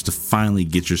attempts to finally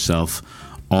get yourself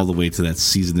all the way to that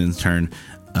seasoned intern.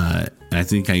 And I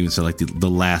think I even said like the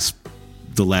last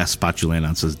spot you land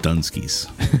on says Dunskies.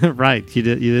 Right, you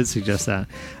did suggest that.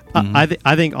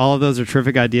 I think all of those are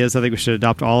terrific ideas. I think we should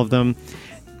adopt all of them.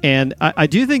 And I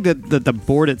do think that the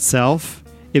board itself,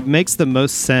 it makes the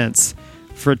most sense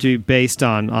for it to be based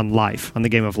on life, on the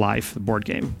game of life, the board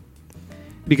game.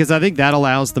 Because I think that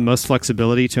allows the most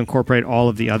flexibility to incorporate all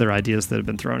of the other ideas that have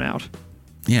been thrown out.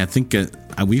 Yeah, I think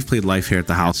we've played Life here at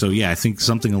the house. So yeah, I think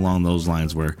something along those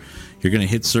lines where you're going to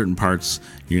hit certain parts,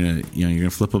 you're going to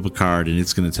flip up a card and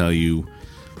it's going to tell you,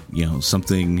 you know,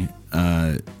 something,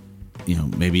 you know,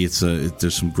 maybe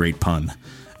there's some great pun,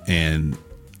 and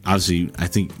obviously, I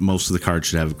think most of the cards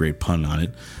should have a great pun on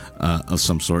it of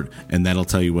some sort, and that'll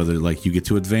tell you whether like you get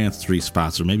to advance 3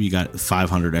 spots, or maybe you got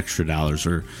 $500 extra,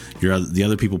 or the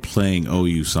other people playing owe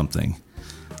you something.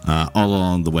 All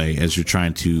along the way as you're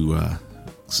trying to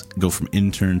go from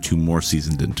intern to more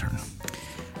seasoned intern.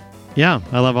 Yeah,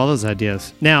 I love all those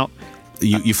ideas. Now,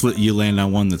 you land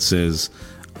on one that says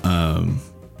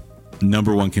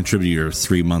number one contributor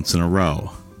 3 months in a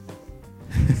row.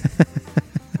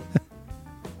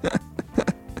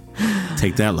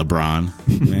 Take that, LeBron.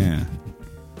 Yeah.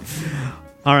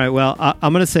 All right, well,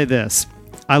 I'm going to say this.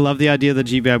 I love the idea of the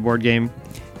GBI board game.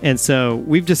 And so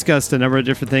we've discussed a number of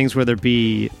different things, whether it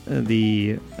be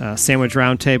the Sandwich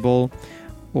Roundtable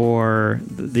or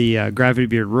the Gravity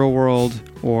Beard Real World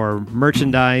or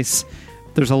merchandise.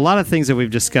 There's a lot of things that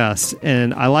we've discussed,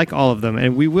 and I like all of them,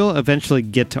 and we will eventually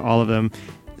get to all of them.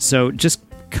 So just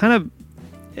kind of,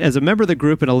 as a member of the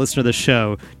group and a listener of the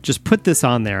show, just put this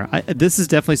on there. This is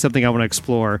definitely something I want to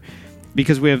explore,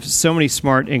 because we have so many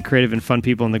smart and creative and fun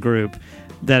people in the group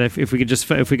that if we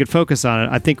could focus on it,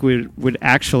 I think we would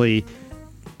actually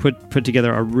put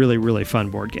together a really, really fun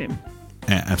board game.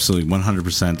 Absolutely,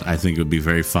 100%. I think it would be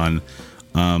very fun.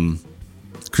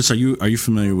 Chris, are you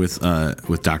familiar with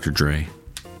Dr. Dre?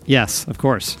 Yes, of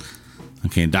course.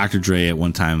 Okay, and Dr. Dre at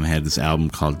one time had this album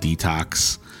called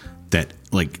Detox that,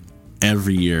 like,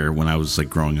 every year when I was, like,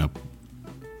 growing up,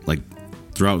 like,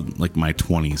 throughout, like, my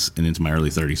 20s and into my early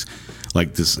 30s,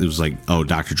 like, this, it was like, oh,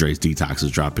 Dr. Dre's Detox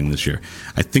is dropping this year.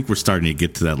 I think we're starting to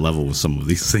get to that level with some of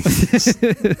these things.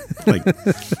 Like,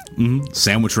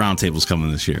 Sandwich Roundtable's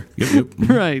coming this year. Yep.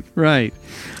 Right.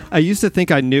 I used to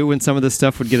think I knew when some of this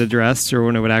stuff would get addressed or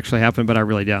when it would actually happen, but I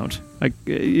really don't. Like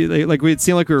it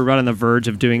seemed like we were right on the verge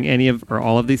of doing any of or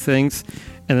all of these things,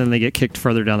 and then they get kicked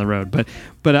further down the road.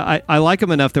 But I like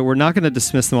them enough that we're not going to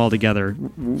dismiss them altogether.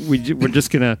 We're just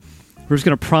gonna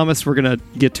promise we're gonna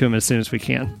get to them as soon as we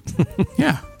can.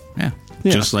 Yeah.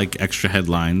 Just like extra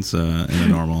headlines in a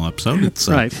normal episode. It's,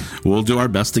 right. We'll do our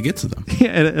best to get to them.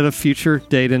 Yeah, at a future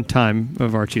date and time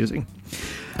of our choosing.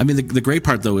 I mean, the great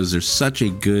part, though, is there's such a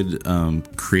good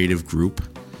creative group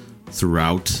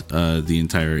throughout the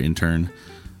entire Intern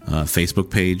Facebook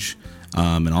page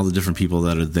and all the different people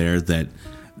that are there that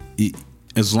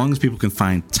as long as people can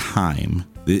find time,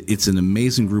 it's an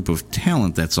amazing group of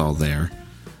talent that's all there,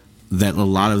 that a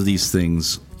lot of these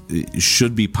things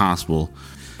should be possible.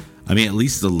 I mean, at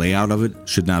least the layout of it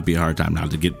should not be a hard time. Now,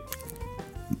 to get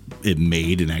it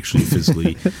made and actually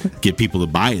physically get people to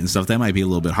buy it and stuff, that might be a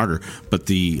little bit harder. But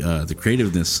the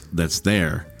creativeness that's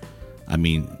there, I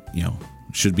mean,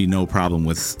 should be no problem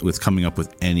with coming up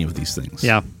with any of these things.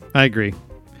 Yeah, I agree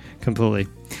completely.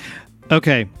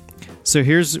 Okay, so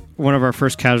here's one of our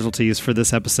first casualties for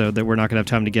this episode that we're not going to have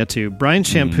time to get to. Brian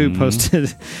Shampoo posted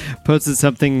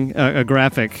something, a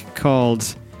graphic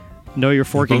called Know Your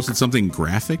Forking. Posted something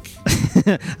graphic?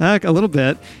 A little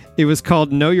bit. It was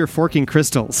called Know Your Forking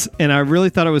Crystals, and I really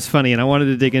thought it was funny, and I wanted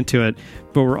to dig into it,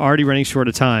 but we're already running short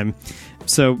of time.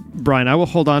 So, Brian, I will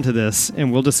hold on to this,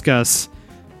 and we'll discuss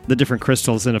the different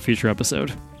crystals in a future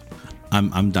episode.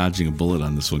 I'm dodging a bullet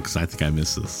on this one because I think I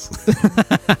missed this.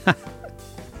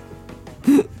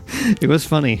 It was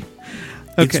funny.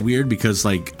 Okay. It's weird because,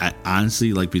 like,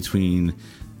 honestly, like, between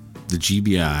the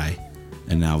GBI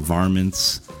and now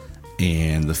Varmints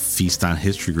and the Feast on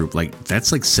History group, like,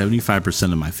 that's like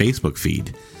 75% of my Facebook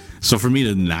feed. So for me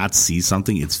to not see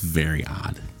something, it's very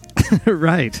odd.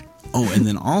 Right. Oh, and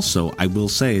then also I will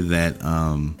say that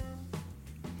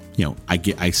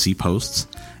I see posts,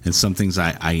 and some things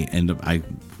I end up I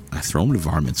throw them to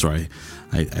Varmints, or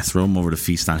I throw them over to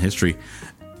Feast on History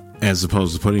as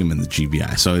opposed to putting them in the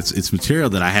GBI. So it's material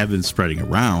that I have been spreading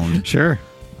around. Sure.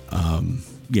 I'm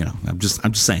just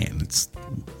saying, it's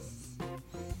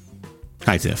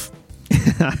hi, Tiff.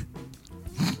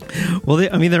 Well,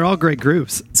 they're all great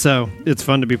groups, so it's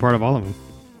fun to be part of all of them.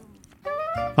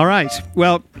 All right.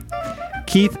 Well,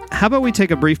 Keith, how about we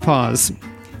take a brief pause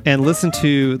and listen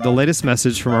to the latest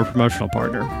message from our promotional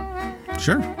partner?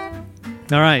 Sure.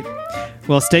 All right.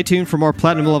 Well, stay tuned for more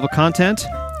Platinum level content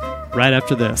right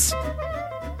after this.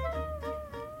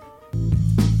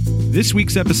 This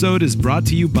week's episode is brought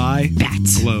to you by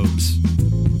Bats Globes.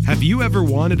 Have you ever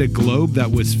wanted a globe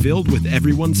that was filled with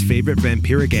everyone's favorite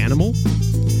vampiric animal?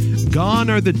 Gone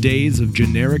are the days of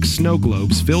generic snow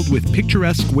globes filled with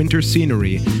picturesque winter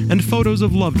scenery and photos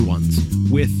of loved ones.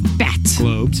 With Bats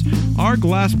Globes, our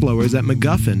glassblowers at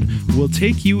MacGuffin will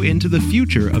take you into the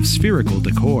future of spherical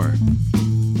decor.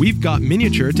 We've got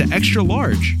miniature to extra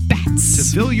large bats to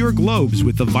fill your globes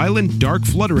with the violent dark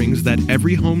flutterings that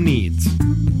every home needs.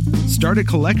 Start a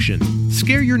collection,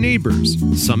 scare your neighbors,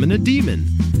 summon a demon,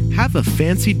 have a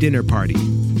fancy dinner party.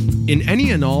 In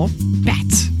any and all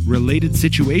bat-related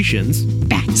situations,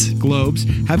 Bat Globes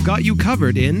have got you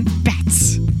covered in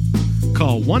bats.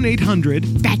 Call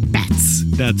 1-800-BAT-BATS.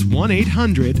 That's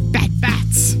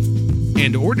 1-800-BAT-BATS.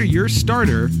 And order your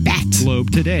starter Bat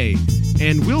Globe today,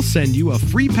 and we'll send you a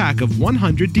free pack of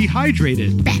 100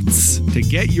 dehydrated bats to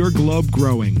get your globe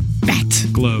growing. Bat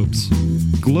Globes.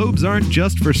 Globes aren't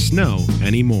just for snow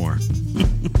anymore.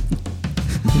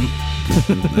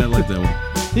 I like that one.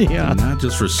 Yeah. Not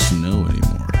just for snow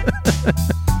anymore.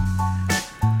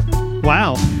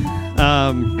 Wow.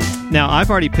 Now, I've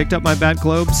already picked up my Bat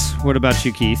Globes. What about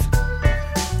you, Keith?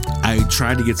 I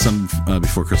tried to get some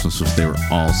before Christmas, but they were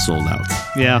all sold out.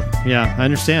 Yeah, I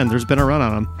understand. There's been a run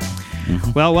on them.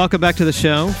 Mm-hmm. Well, welcome back to the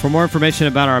show. For more information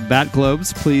about our Bat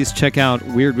Globes, please check out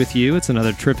Weird With You. It's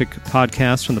another terrific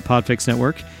podcast from the Podfix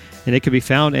Network, and it can be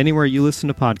found anywhere you listen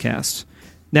to podcasts.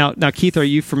 Now, Keith, are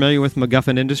you familiar with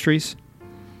MacGuffin Industries?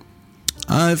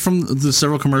 From the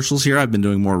several commercials here, I've been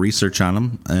doing more research on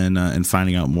them and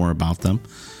finding out more about them.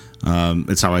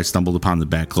 It's how I stumbled upon the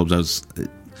Bat Globes.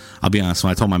 I'll be honest, when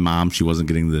I told my mom she wasn't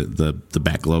getting the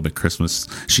Bat Globe at Christmas,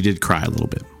 she did cry a little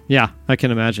bit. Yeah, I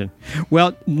can imagine.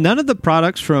 Well, none of the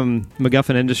products from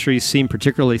MacGuffin Industries seem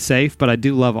particularly safe, but I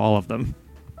do love all of them.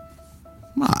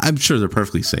 Well, I'm sure they're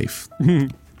perfectly safe.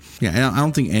 Yeah, I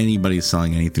don't think anybody's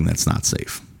selling anything that's not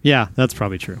safe. Yeah, that's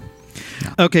probably true.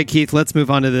 No. Okay, Keith, let's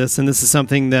move on to this. And this is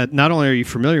something that not only are you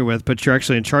familiar with, but you're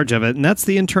actually in charge of it, and that's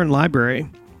the intern library.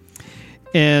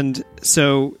 And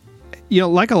so,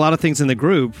 like a lot of things in the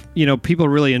group, people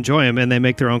really enjoy them and they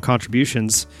make their own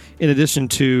contributions in addition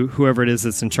to whoever it is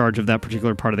that's in charge of that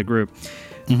particular part of the group.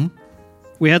 Mm-hmm.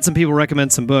 We had some people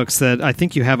recommend some books that I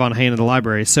think you have on hand in the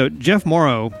library. So Jeff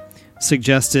Morrow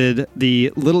suggested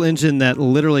The Little Engine That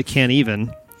Literally Can't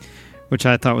Even, which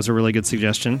I thought was a really good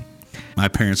suggestion. My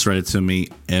parents read it to me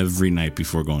every night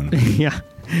before going to bed. Yeah.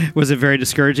 Was it very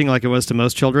discouraging like it was to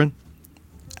most children?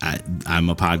 I'm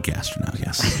a podcaster now,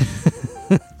 yes.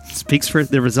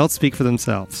 The results speak for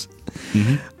themselves.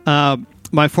 Mm-hmm.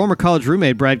 My former college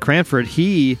roommate, Brad Cranford,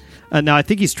 now I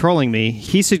think he's trolling me.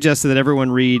 He suggested that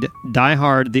everyone read Die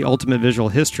Hard, The Ultimate Visual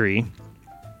History.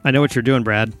 I know what you're doing,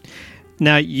 Brad.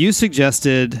 Now, you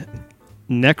suggested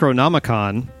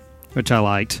Necronomicon, which I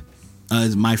liked.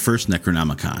 It's my first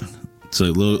Necronomicon. It's a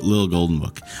little golden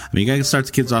book. I mean, you got to start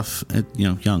the kids off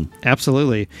young.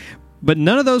 Absolutely. But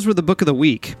none of those were the book of the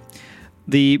week.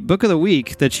 The book of the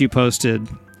week that you posted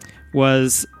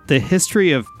was The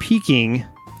History of Peaking,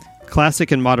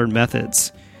 Classic and Modern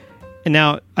Methods. And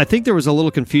now, I think there was a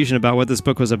little confusion about what this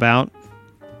book was about.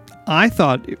 I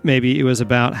thought maybe it was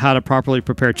about how to properly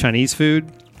prepare Chinese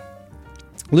food.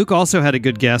 Luke also had a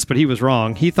good guess, but he was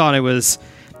wrong. He thought it was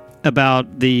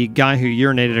about the guy who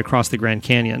urinated across the Grand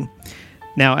Canyon.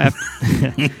 Now,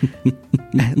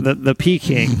 the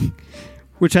Peking,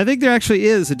 which I think there actually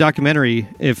is a documentary,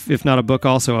 if not a book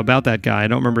also, about that guy. I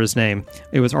don't remember his name.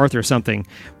 It was Arthur something.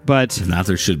 But if not,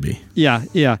 there should be.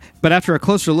 Yeah. But after a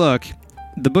closer look,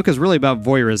 the book is really about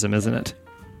voyeurism, isn't it?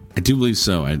 I do believe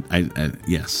so. I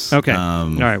yes. Okay. All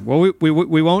right. Well,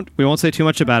 we won't say too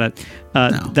much about it.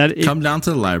 No. Come down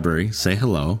to the library, say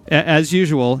hello. As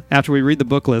usual, after we read the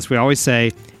book list, we always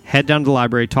say, head down to the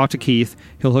library, talk to Keith.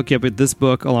 He'll hook you up with this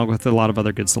book along with a lot of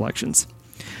other good selections.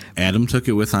 Adam took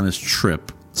it with on his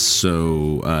trip,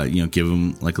 so give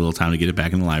him like a little time to get it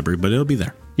back in the library, but it'll be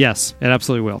there. Yes, it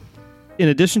absolutely will. In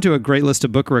addition to a great list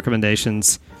of book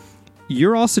recommendations,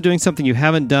 you're also doing something you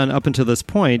haven't done up until this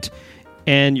point,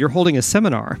 and you're holding a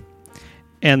seminar.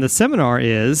 And the seminar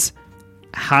is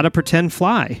How to Pretend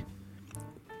Fly.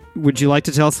 Would you like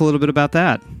to tell us a little bit about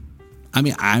that? I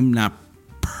mean, I'm not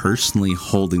personally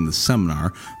holding the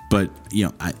seminar, but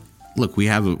look, we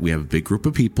have a big group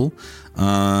of people,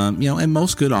 and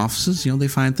most good offices, they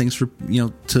find things for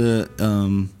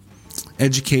to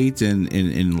educate and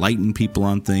enlighten people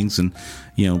on things, and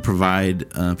provide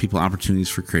people opportunities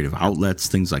for creative outlets,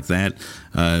 things like that.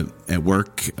 At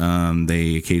work,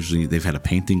 they've had a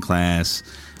painting class.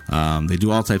 They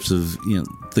do all types of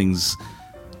things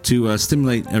to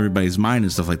stimulate everybody's mind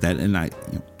and stuff like that. And I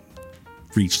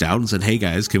reached out and said, "Hey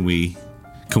guys, can we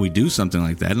do something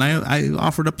like that?" And I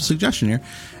offered up a suggestion here,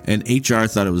 and HR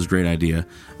thought it was a great idea.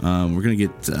 We're gonna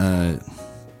get a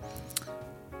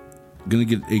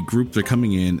group. They're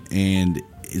coming in, and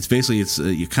it's basically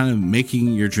you're kind of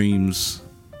making your dreams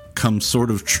come sort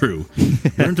of true.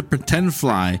 Learn to pretend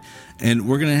fly, and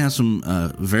we're gonna have some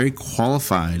very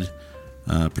qualified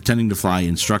pretending to fly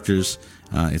instructors.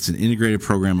 It's an integrated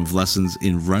program of lessons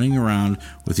in running around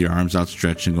with your arms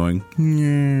outstretched and going.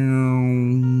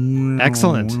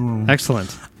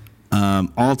 Excellent.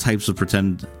 All types of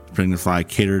pretending to fly,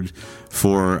 catered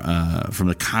for from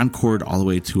the Concorde all the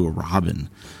way to a Robin.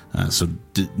 So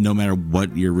no matter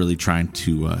what you're really trying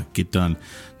to get done.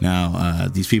 Now,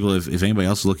 these people, if anybody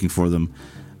else is looking for them,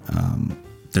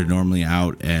 they're normally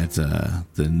out at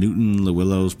the Newton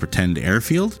LeWillows Pretend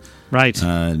Airfield. Right.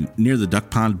 Near the duck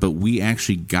pond, but we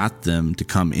actually got them to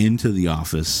come into the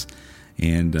office,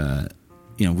 and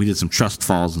we did some trust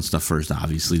falls and stuff first,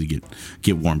 obviously, to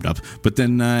get warmed up. But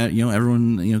then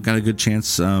everyone got a good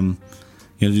chance to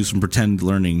do some pretend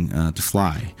learning to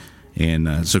fly.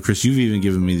 And so, Chris, you've even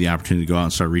given me the opportunity to go out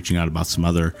and start reaching out about some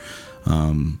other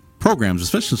programs,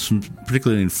 especially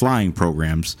particularly in flying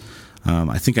programs.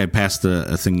 I think I passed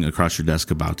a thing across your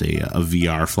desk about a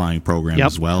VR flying program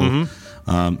as well.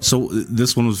 Mm-hmm. So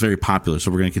this one was very popular, so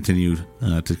we're going to continue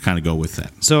to kind of go with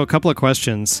that. So a couple of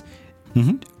questions.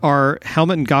 Mm-hmm. Are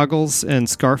helmet and goggles and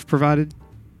scarf provided?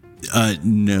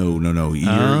 No.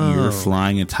 Your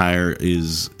flying attire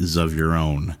is of your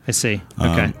own. I see.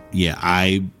 Okay.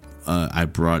 I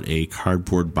brought a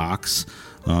cardboard box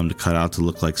to cut out to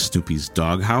look like Snoopy's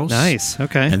doghouse. Nice.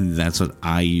 Okay. And that's what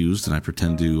I used, and I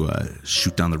pretend to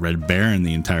shoot down the Red Baron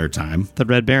the entire time. The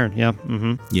Red Baron, yeah.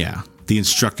 Mm-hmm. Yeah. the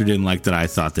instructor didn't like that I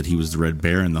thought that he was the Red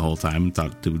Baron the whole time and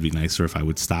thought it would be nicer if I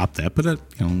would stop that. But,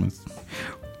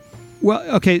 Well,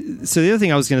 okay, so the other thing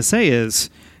I was going to say is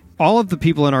all of the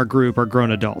people in our group are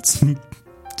grown adults.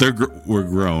 We're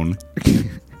grown.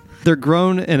 They're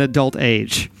grown in adult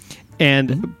age.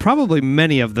 And probably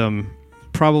many of them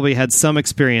probably had some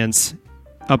experience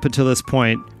up until this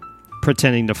point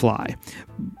pretending to fly.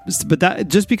 But that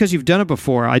just because you've done it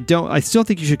before, I still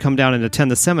think you should come down and attend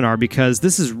the seminar, because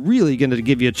this is really going to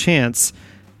give you a chance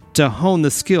to hone the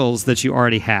skills that you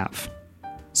already have.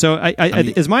 So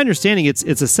as my understanding, it's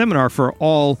a seminar for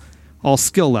all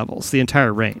skill levels, the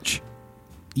entire range.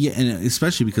 Yeah, and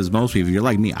especially because most people, if you're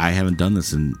like me, I haven't done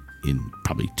this in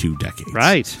probably 2 decades.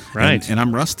 Right. And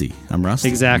I'm rusty.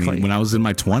 Exactly. I mean, when I was in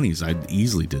my 20s, I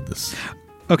easily did this.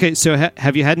 Okay, so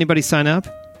have you had anybody sign up?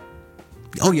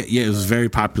 Oh, yeah, it was very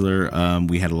popular.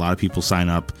 We had a lot of people sign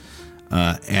up.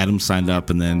 Adam signed up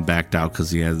and then backed out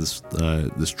because he had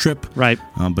this trip. Right.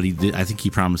 But he did. I think he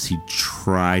promised he'd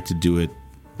try to do it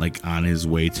like on his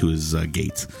way to his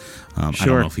gate.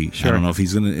 Sure. I don't know if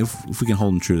he's gonna if we can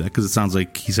hold him true to that, because it sounds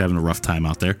like he's having a rough time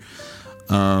out there.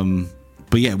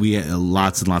 But yeah, we had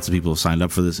lots and lots of people have signed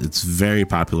up for this. It's very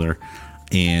popular,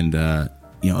 and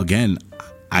again,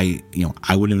 I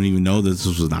wouldn't even know that this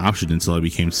was an option until I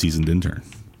became a seasoned intern.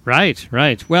 Right.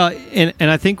 Well, and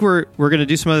I think we're going to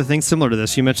do some other things similar to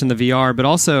this. You mentioned the VR, but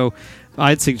also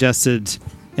I'd suggested,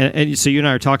 and so you and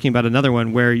I are talking about another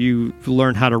one where you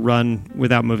learn how to run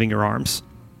without moving your arms.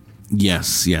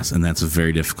 Yes, and that's a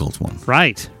very difficult one.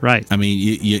 Right. I mean,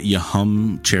 you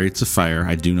hum Chariots of Fire.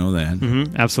 I do know that.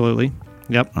 Mm-hmm, absolutely.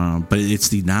 Yep. But it's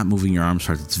the not moving your arms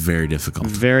part that's very difficult.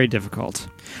 Very difficult.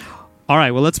 All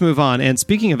right, well, let's move on. And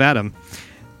speaking of Adam,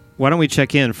 why don't we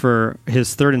check in for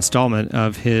his third installment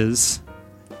of his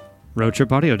Road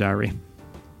Trip Audio Diary?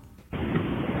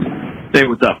 Hey,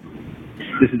 what's up?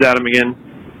 This is Adam again.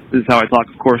 This is how I talk,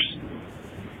 of course.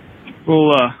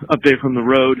 Well, update from the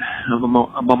road. I'm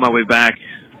on my way back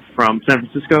from San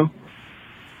Francisco.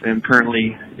 I'm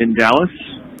currently in Dallas.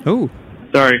 Oh.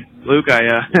 Sorry, Luke. I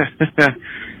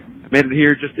made it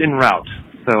here just en route.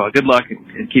 So good luck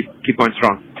and keep going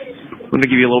strong. I'm going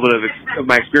to give you a little bit of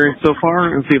my experience so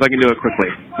far and see if I can do it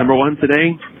quickly. Number one,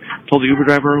 today, told the Uber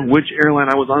driver which airline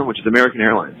I was on, which is American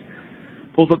Airlines.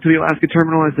 Pulls up to the Alaska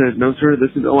terminal. I said, "No, sir,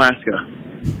 this is Alaska."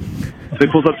 So he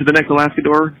pulls up to the next Alaska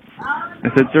door.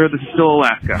 I said, "Sir, this is still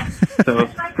Alaska." So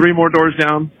 3 more doors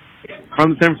down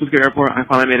from the San Francisco airport, I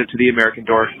finally made it to the American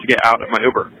door to get out of my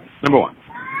Uber. Number one.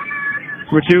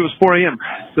 Number two, it was 4 a.m.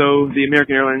 So the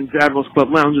American Airlines Admirals Club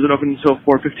Lounge isn't open until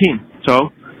 4:15.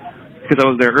 So because I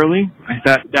was there early, I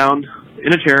sat down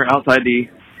in a chair outside the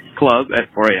club at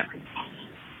 4 a.m.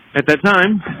 At that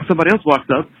time, somebody else walks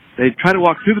up. They try to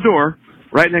walk through the door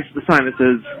right next to the sign that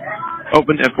says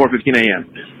open at 4:15 a.m.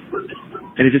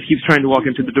 And he just keeps trying to walk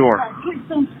into the door.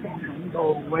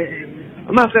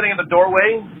 I'm not sitting in the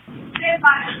doorway.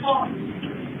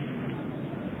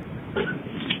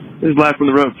 This is live from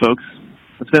the road, folks.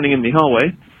 I'm standing in the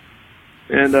hallway,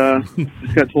 and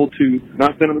just got told to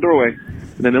not stand in the doorway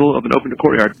in the middle of an open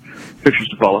courtyard. Pictures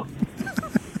to follow.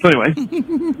 So anyway,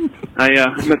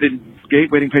 I'm at the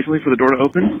gate waiting patiently for the door to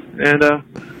open, and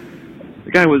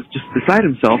the guy was just beside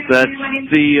himself that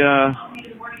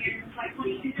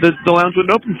the lounge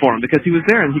wouldn't open for him because he was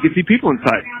there and he could see people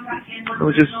inside. I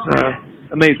was just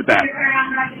amazed at that.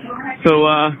 So,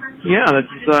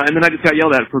 and then I just got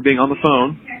yelled at for being on the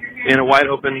phone in a wide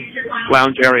open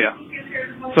lounge area.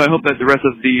 So I hope that the rest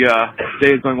of the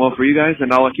day is going well for you guys,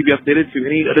 and I'll keep you updated to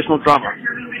any additional drama.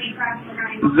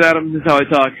 This is Adam. This is how I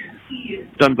talk.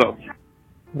 Dunzo.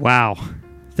 Wow.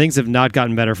 Things have not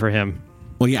gotten better for him.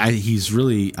 Well, yeah, it's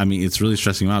really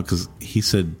stressing him out because he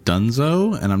said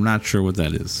Dunzo, and I'm not sure what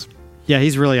that is. Yeah,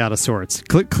 he's really out of sorts.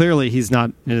 Clearly, he's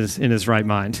not in his right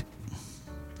mind.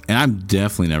 And I'm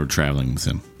definitely never traveling with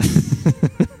him.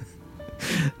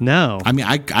 No. I mean,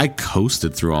 I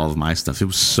coasted through all of my stuff. It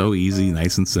was so easy,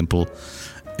 nice and simple,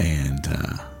 and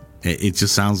it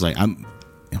just sounds like I'm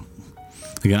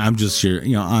just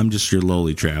your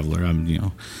lowly traveler.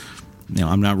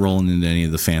 I'm not rolling into any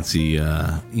of the fancy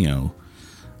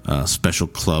special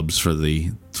clubs for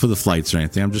the flights or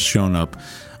anything. I'm just showing up.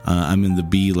 I'm in the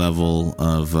B level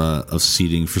of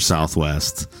seating for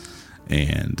Southwest,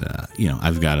 and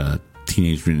I've got a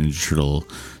Teenage Mutant Ninja Turtle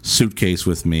suitcase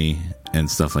with me and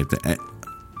stuff like that.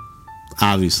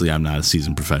 Obviously, I'm not a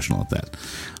seasoned professional at that,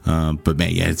 but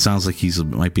man, yeah, it sounds like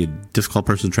might be a difficult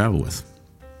person to travel with.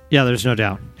 Yeah, there's no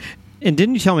doubt. And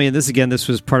didn't you tell me, and this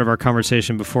was part of our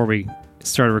conversation before we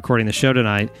started recording the show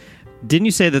tonight, didn't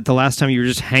you say that the last time you were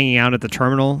just hanging out at the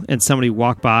terminal and somebody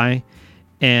walked by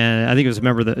and I think it was a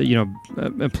member of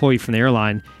the employee from the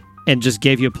airline, and just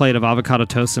gave you a plate of avocado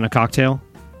toast and a cocktail.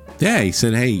 Yeah, he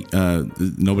said, "Hey,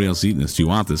 nobody else eating this. Do you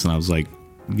want this?" And I was like,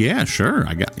 "Yeah, sure.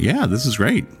 This is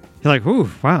great." You're like, "Ooh,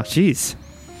 wow, jeez."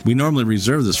 We normally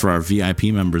reserve this for our VIP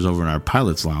members over in our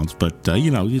Pilots Lounge, but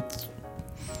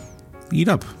eat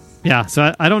up. Yeah,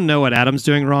 so I don't know what Adam's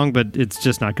doing wrong, but it's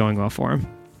just not going well for him.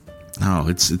 Oh,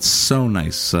 it's so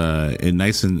nice, and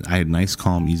I had nice,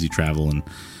 calm, easy travel,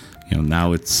 and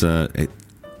now it's.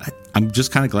 I'm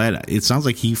just kind of glad. It sounds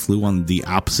like he flew on the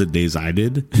opposite days I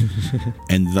did,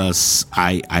 and thus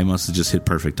I must have just hit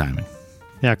perfect timing.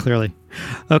 Yeah, clearly.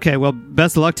 Okay, well,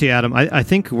 best of luck to you, Adam. I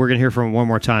think we're going to hear from him one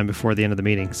more time before the end of the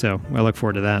meeting, so I look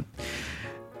forward to that.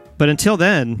 But until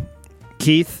then,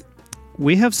 Keith,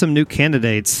 we have some new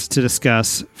candidates to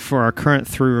discuss for our current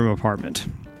 3-room apartment.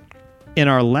 In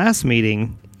our last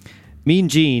meeting, Mean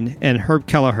Gene and Herb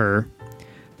Kelleher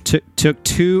took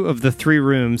 2 of the 3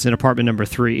 rooms in apartment number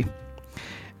 3.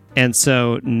 And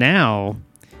so now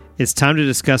it's time to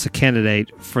discuss a candidate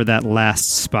for that last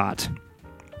spot.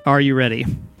 Are you ready?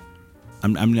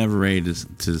 I'm never ready to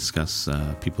discuss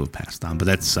people who've passed on, but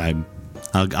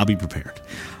I'll be prepared.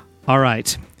 All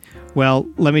right. Well,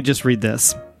 let me just read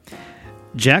this.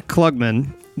 Jack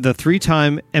Klugman, the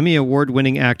 3-time Emmy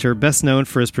Award-winning actor best known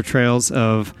for his portrayals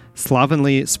of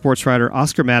slovenly sports writer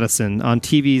Oscar Madison on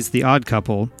TV's The Odd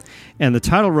Couple, and the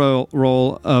title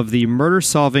role of the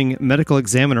murder-solving medical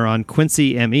examiner on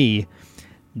Quincy M.E.,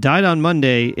 died on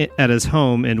Monday at his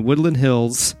home in Woodland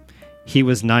Hills. He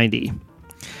was 90.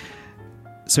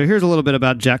 So here's a little bit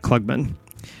about Jack Klugman.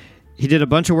 He did a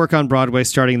bunch of work on Broadway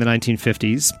starting in the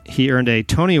 1950s. He earned a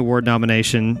Tony Award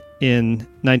nomination in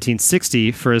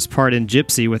 1960 for his part in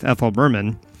Gypsy with Ethel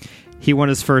Merman. He won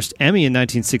his first Emmy in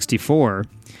 1964.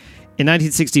 In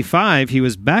 1965, he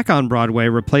was back on Broadway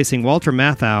replacing Walter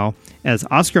Matthau as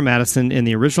Oscar Madison in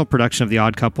the original production of The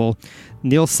Odd Couple,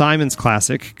 Neil Simon's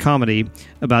classic comedy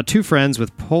about 2 friends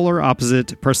with polar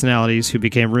opposite personalities who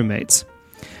became roommates.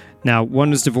 Now,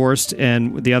 one was divorced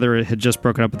and the other had just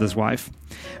broken up with his wife.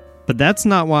 But that's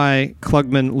not why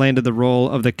Klugman landed the role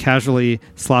of the casually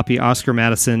sloppy Oscar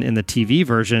Madison in the TV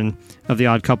version of The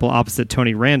Odd Couple opposite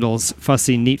Tony Randall's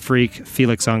fussy neat freak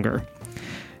Felix Unger.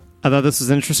 I thought this was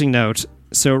an interesting note.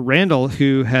 So Randall,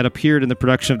 who had appeared in the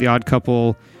production of The Odd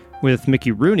Couple with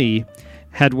Mickey Rooney,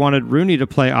 had wanted Rooney to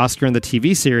play Oscar in the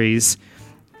TV series,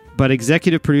 but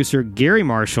executive producer Gary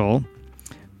Marshall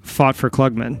fought for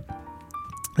Klugman.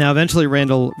 Now, eventually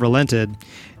Randall relented,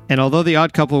 and although The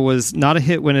Odd Couple was not a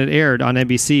hit when it aired on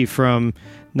NBC from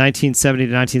 1970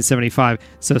 to 1975,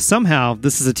 so somehow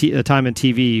this is a time in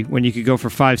TV when you could go for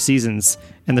 5 seasons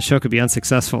and the show could be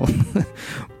unsuccessful.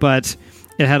 But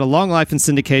it had a long life in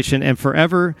syndication and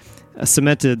forever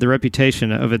cemented the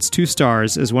reputation of its 2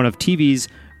 stars as one of TV's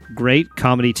great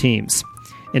comedy teams.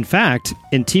 In fact,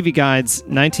 in TV Guide's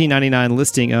 1999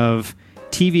 listing of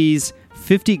TV's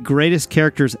 50 greatest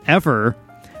characters ever,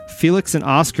 Felix and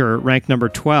Oscar ranked number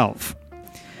 12.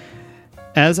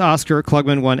 As Oscar,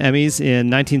 Klugman won Emmys in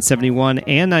 1971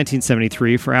 and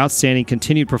 1973 for outstanding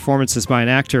continued performances by an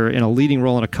actor in a leading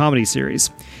role in a comedy series.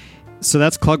 So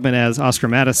that's Klugman as Oscar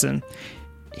Madison.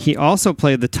 He also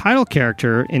played the title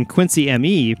character in Quincy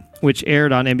M.E., which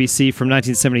aired on NBC from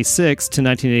 1976 to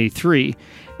 1983,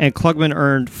 and Klugman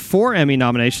earned 4 Emmy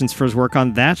nominations for his work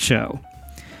on that show.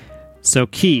 So,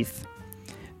 Keith,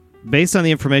 based on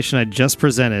the information I just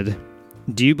presented,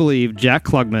 do you believe Jack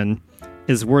Klugman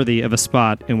is worthy of a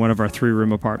spot in one of our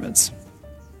 3-room apartments?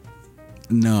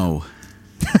 No.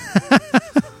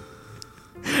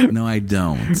 No, I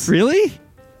don't. Really?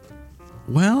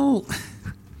 Well,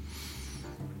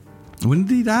 when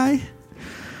did he die?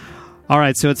 All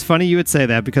right, so it's funny you would say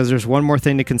that because there's one more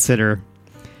thing to consider.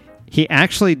 He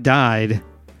actually died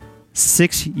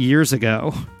 6 years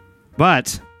ago,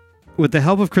 but with the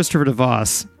help of Christopher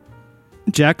DeVos,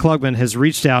 Jack Klugman has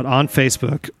reached out on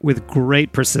Facebook with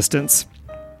great persistence.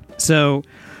 So,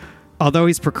 although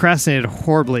he's procrastinated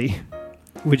horribly,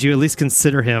 would you at least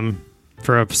consider him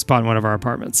for a spot in one of our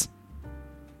apartments?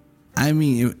 I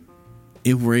mean,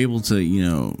 if we're able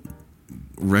to,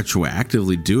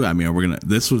 retroactively do it, I mean,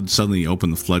 this would suddenly open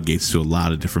the floodgates to a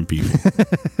lot of different people.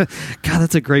 God,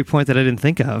 that's a great point that I didn't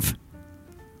think of.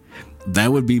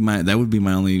 That would be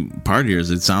my only part here. Is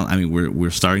we're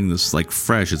starting this like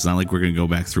fresh. It's not like we're going to go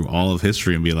back through all of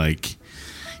history and be like,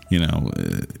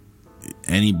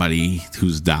 anybody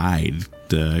who's died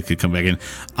could come back in.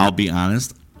 I'll be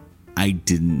honest, I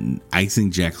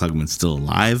think Jack Klugman's still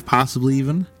alive, possibly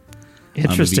even.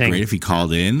 Interesting. It'd be great if he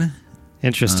called in.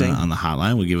 Interesting. On the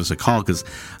hotline, would give us a call because,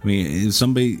 if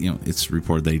somebody, it's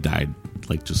reported they died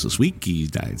like just this week. He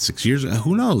died 6 years ago.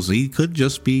 Who knows? He could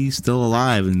just be still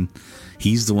alive, and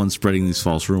he's the one spreading these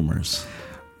false rumors.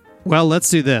 Well, let's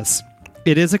do this.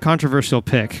 It is a controversial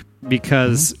pick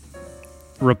because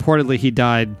reportedly he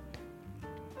died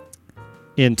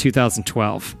in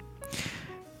 2012.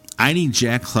 I need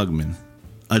Jack Klugman,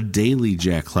 a daily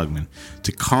Jack Klugman,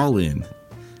 to call in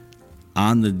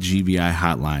on the GBI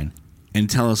hotline and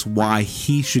tell us why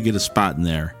he should get a spot in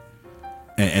there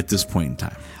at this point in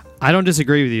time. I don't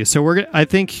disagree with you. So I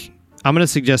think I'm going to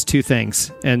suggest two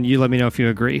things, and you let me know if you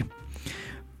agree.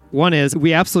 One is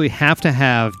we absolutely have to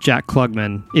have Jack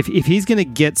Klugman. If he's going to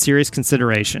get serious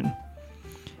consideration,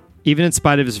 even in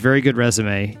spite of his very good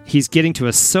resume, he's getting to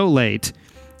us so late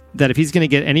that if he's going to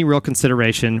get any real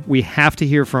consideration, we have to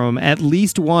hear from him at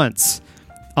least once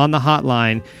on the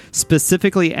hotline,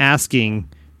 specifically asking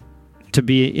to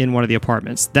be in one of the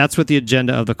apartments. That's what the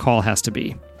agenda of the call has to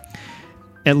be.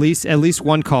 At least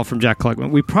one call from Jack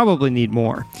Klugman. We probably need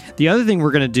more. The other thing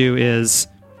we're going to do is,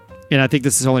 and I think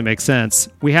this only makes sense,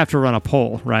 we have to run a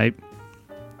poll, right?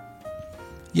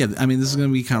 Yeah, I mean, this is going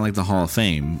to be kind of like the Hall of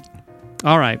Fame.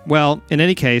 All right. Well, in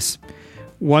any case,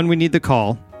 one, we need the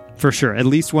call, for sure. At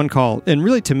least one call. And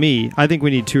really, to me, I think we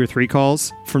need 2 or 3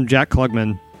 calls from Jack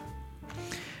Klugman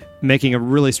making a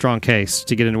really strong case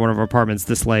to get into one of our apartments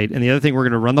this late. And the other thing, we're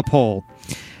going to run the poll.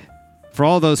 For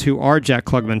all those who are Jack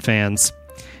Klugman fans,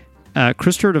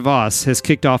 Christopher DeVos has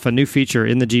kicked off a new feature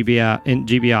in the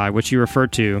GBI, which you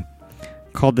referred to,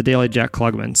 called the Daily Jack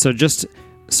Klugman. So just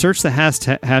search the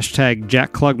hashtag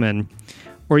Jack Klugman,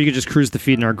 or you could just cruise the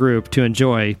feed in our group to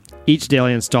enjoy each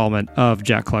daily installment of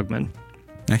Jack Klugman.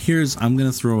 Now I'm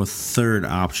going to throw a third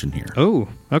option here. Oh,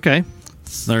 okay.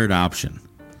 Third option.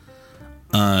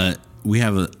 We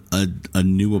have a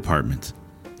new apartment,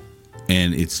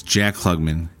 and it's Jack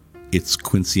Klugman, it's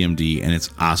Quincy MD, and it's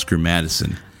Oscar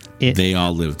Madison. They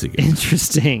all live together.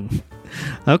 Interesting.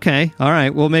 Okay. All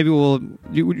right. Well, maybe do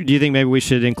you think maybe we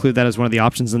should include that as one of the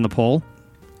options in the poll?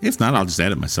 If not, I'll just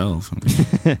add it myself.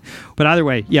 But either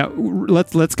way, yeah,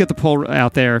 let's get the poll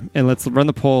out there, and let's run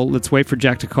the poll. Let's wait for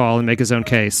Jack to call and make his own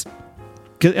case.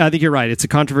 I think you're right. It's a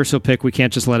controversial pick. We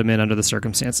can't just let him in under the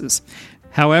circumstances.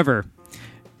 However,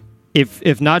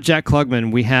 if not Jack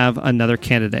Klugman, we have another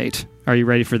candidate. Are you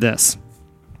ready for this?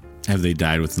 Have they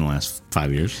died within the last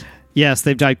 5 years? Yes,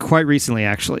 they've died quite recently,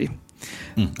 actually.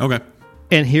 Okay.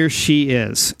 And here she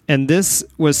is. And this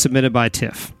was submitted by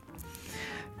Tiff.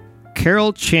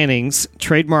 Carol Channing's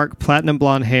trademark platinum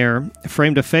blonde hair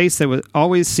framed a face that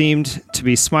always seemed to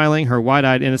be smiling. Her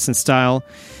wide-eyed, innocent style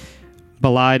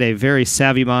belied a very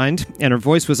savvy mind, and her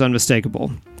voice was unmistakable.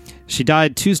 She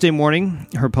died Tuesday morning,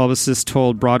 her publicist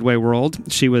told Broadway World.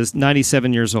 She was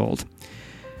 97 years old.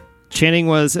 Channing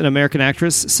was an American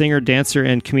actress, singer, dancer,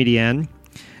 and comedian.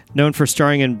 Known for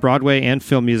starring in Broadway and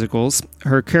film musicals,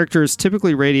 her characters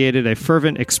typically radiated a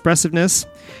fervent expressiveness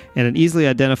and an easily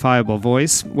identifiable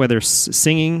voice, whether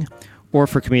singing or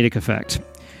for comedic effect.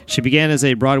 She began as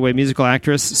a Broadway musical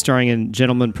actress, starring in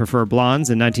Gentlemen Prefer Blondes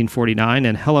in 1949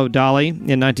 and Hello, Dolly in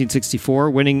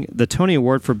 1964, winning the Tony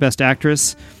Award for Best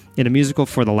Actress in a musical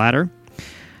for the latter.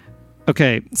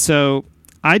 Okay, so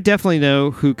I definitely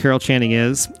know who Carol Channing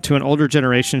is. To an older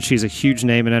generation, she's a huge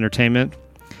name in entertainment.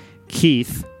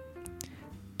 Keith,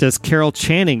 does Carol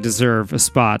Channing deserve a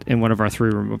spot in one of our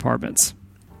 3-room apartments?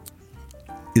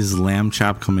 Is Lamb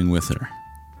Chop coming with her?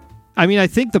 I mean, I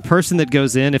think the person that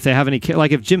goes in, if they have any,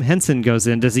 like if Jim Henson goes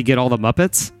in, does he get all the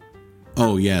Muppets?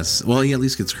 Oh, yes. Well, he at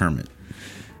least gets Kermit.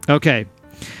 Okay.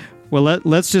 Well,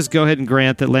 let's just go ahead and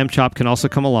grant that Lamb Chop can also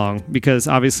come along, because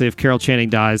obviously if Carol Channing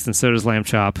dies, then so does Lamb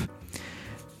Chop.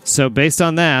 So based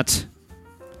on that,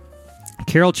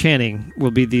 Carol Channing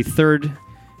will be the third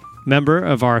member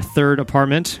of our third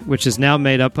apartment, which is now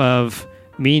made up of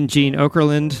Mean Gene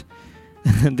Okerlund,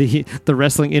 the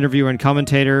wrestling interviewer and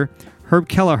commentator, Herb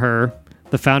Kelleher,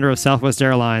 the founder of Southwest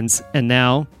Airlines, and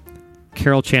now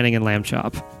Carol Channing and Lamb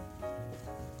Chop.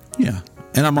 Yeah,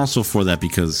 and I'm also for that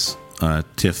because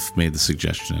Tiff made the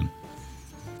suggestion.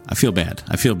 I feel bad.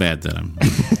 I feel bad that I'm...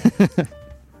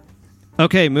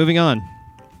 Okay, moving on.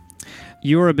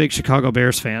 You're a big Chicago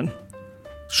Bears fan.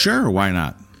 Sure, why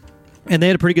not? And they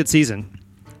had a pretty good season.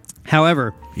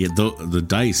 However... Yeah, the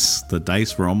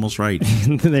dice were almost right.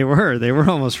 They were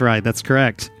almost right. That's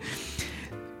correct.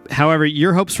 However,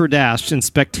 your hopes were dashed in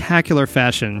spectacular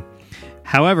fashion.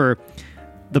 However,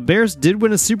 the Bears did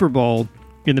win a Super Bowl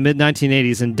in the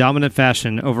mid-1980s in dominant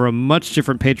fashion over a much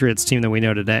different Patriots team than we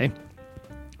know today.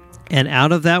 And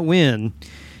out of that win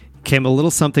came a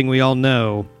little something we all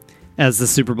know as the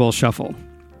Super Bowl Shuffle.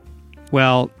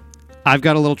 Well, I've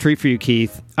got a little treat for you,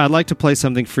 Keith. I'd like to play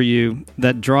something for you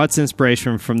that draws its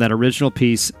inspiration from that original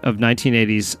piece of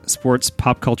 1980s sports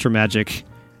pop culture magic.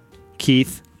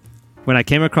 Keith, when I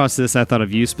came across this, I thought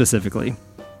of you specifically.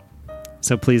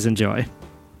 So please enjoy.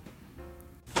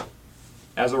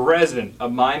 As a resident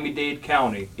of Miami-Dade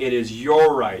County, it is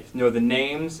your right to know the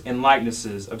names and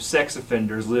likenesses of sex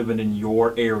offenders living in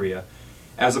your area.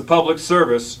 As a public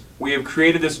service, we have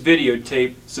created this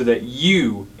videotape so that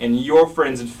you and your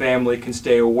friends and family can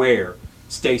stay aware,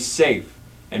 stay safe,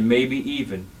 and maybe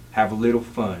even have a little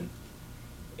fun.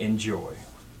 Enjoy.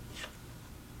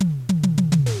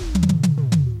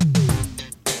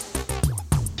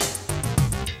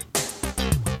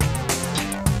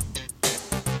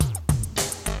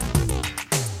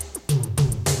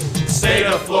 State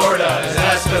of Florida has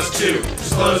asked us to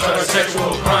disclose our sexual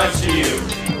crimes to you.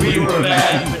 We were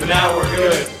bad, but now we're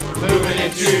good. We're moving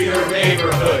into your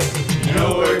neighborhood. You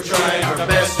know we're trying our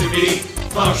best to be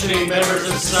functioning members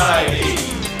of society.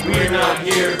 We're not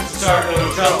here to start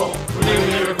no trouble. We're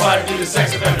legally required to do the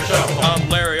sex offender shuffle. I'm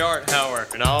Larry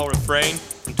Arthauer, and I'll refrain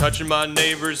from touching my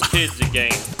neighbor's kids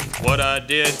again. What I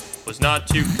did was not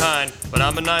too kind, but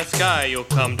I'm a nice guy, you'll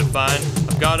come to find.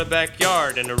 I've got a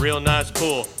backyard and a real nice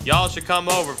pool. Y'all should come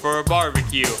over for a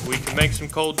barbecue. We can make some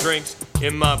cold drinks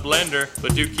in my blender,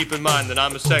 but do keep in mind that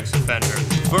I'm a sex offender.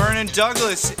 Vernon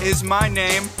Douglas is my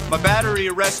name. My battery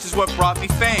arrest is what brought me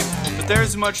fame. But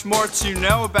there's much more to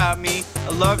know about me. I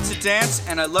love to dance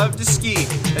and I love to ski.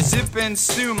 I zip and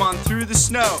zoom on through the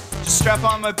snow. Just strap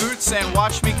on my boots and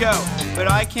watch me go. But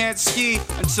I can't ski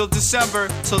until December.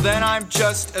 Till then I'm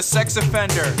just a sex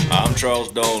offender. I'm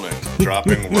Charles Dolan,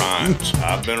 dropping rhymes.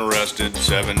 I've been arrested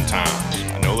 7 times.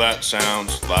 I know that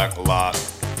sounds like a lot.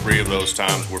 3 of those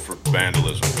times were for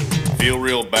vandalism. Feel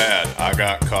real bad, I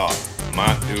got caught.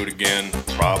 Might do it again,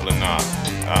 probably not.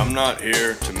 I'm not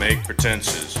here to make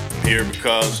pretenses. I'm here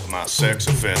because of my sex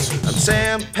offenses. I'm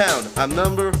Sam Pound, I'm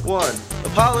number 1.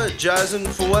 Apologizing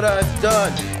for what I've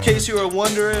done. In case you were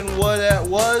wondering what that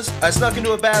was, I snuck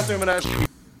into a bathroom and I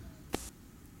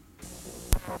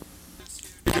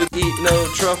eat no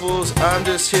truffles. I'm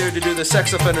just here to do the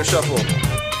sex offender shuffle.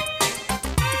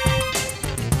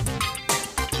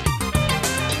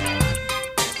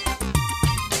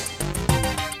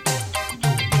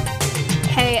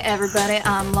 Hey everybody,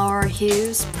 I'm Laura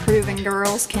Hughes, proving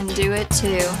girls can do it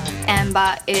too. And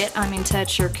by it, I mean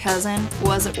touch your cousin.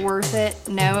 Was it worth it?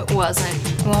 No, it wasn't.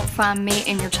 You won't find me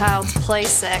in your child's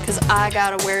playset, cause I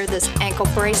gotta wear this ankle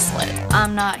bracelet.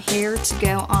 I'm not here to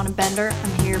go on a bender,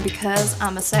 I'm here because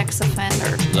I'm a sex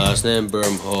offender. Last name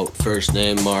Bermholt, first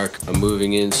name Mark. I'm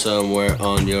moving in somewhere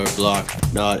on your block.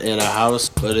 Not in a house,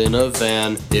 but in a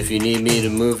van. If you need me to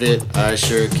move it, I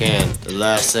sure can. The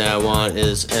last thing I want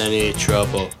is any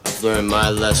trouble. I've learned my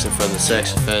lesson from the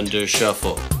sex offender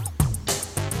shuffle.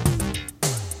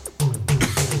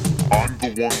 I'm the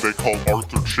one they call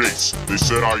Arthur Chase. They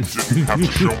said I didn't have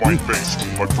to show my face.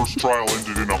 My first trial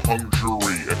ended in a hung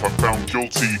jury. If I'm found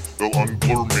guilty, they'll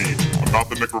unblur me. I'm not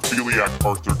the necrophiliac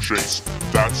Arthur Chase.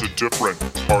 That's a different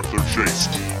Arthur Chase.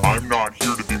 I'm not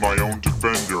here to be my own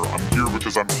defender. I'm here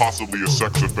because I'm possibly a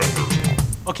sex offender.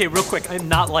 Okay, real quick, I'm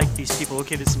not like these people.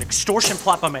 Okay, this is an extortion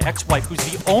plot by my ex-wife, who's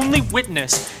the only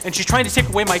witness, and she's trying to take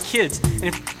away my kids. And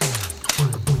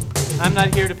if I'm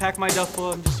not here to pack my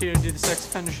duffel, I'm just here to do the sex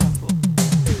offender shuffle.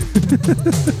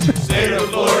 State of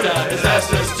Florida has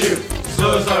asked us to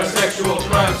disclose our sexual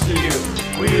crimes to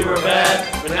you. We were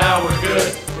bad, but now we're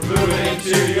good. We're moving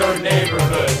into your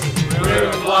neighborhood. We're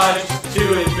obliged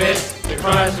to admit the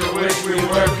crimes for which we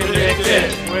were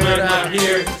convicted. We're not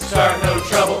here to start no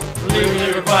trouble. We're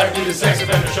legally required to do the sex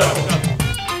offender shuffle.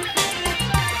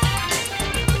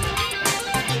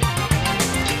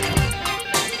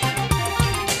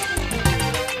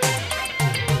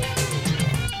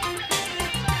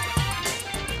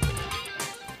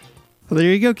 Well,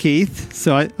 there you go, Keith.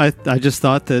 So I just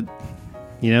thought that,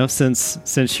 you know,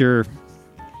 since you're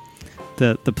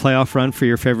the playoff run for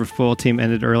your favorite football team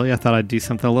ended early, I thought I'd do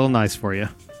something a little nice for you.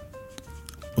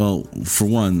 Well, for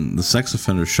one, the sex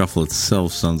offender shuffle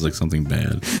itself sounds like something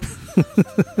bad.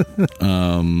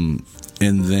 And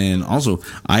then also,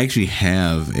 I actually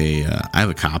have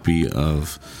a copy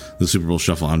of the Super Bowl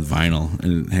Shuffle on vinyl,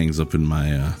 and it hangs up in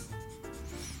my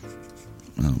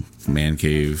man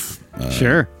cave.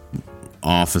 Sure.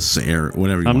 Office air,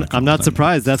 whatever you want to call it. I'm not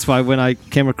surprised. That's why when I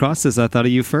came across this, I thought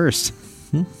of you first.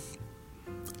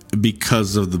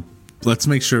 Because of the, let's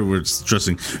make sure we're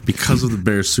stressing, because of the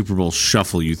Bears Super Bowl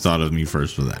Shuffle, you thought of me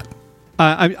first for that.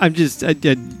 I'm just,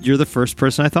 you're the first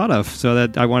person I thought of, so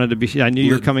that I wanted to be. I knew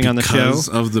you were coming on the show because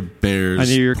of the Bears. I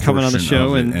knew you were coming on the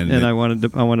show, and I wanted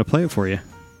to play it for you.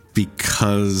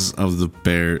 because of the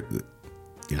bear.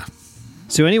 Yeah.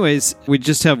 So anyways, we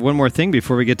just have one more thing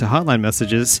before we get to hotline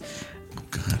messages. Oh,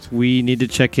 God. We need to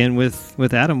check in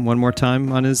with Adam one more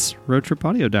time on his road trip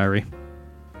audio diary.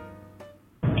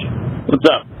 What's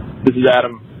up? This is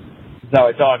Adam. This is how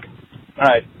I talk. All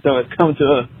right, so it's come to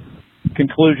a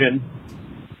conclusion,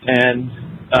 and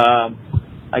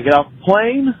I get off the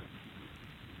plane,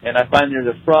 and I find there's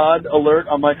a fraud alert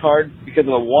on my card because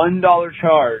of a $1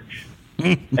 charge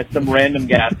at some random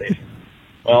gas station.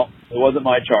 Well, it wasn't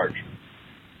my charge.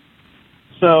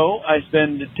 So I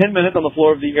spend 10 minutes on the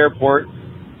floor of the airport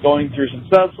going through some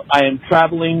stuff. I am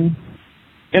traveling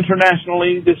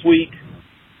internationally this week,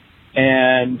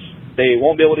 and they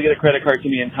won't be able to get a credit card to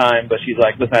me in time, but she's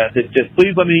like, listen, I said, just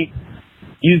please let me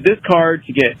use this card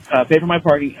to get pay for my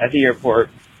parking at the airport,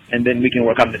 and then we can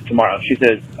work on this tomorrow. She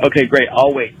says, okay, great,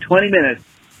 I'll wait 20 minutes,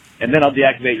 and then I'll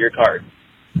deactivate your card.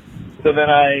 So then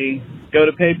I go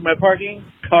to pay for my parking,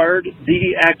 card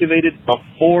deactivated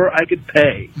before I could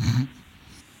pay.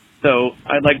 So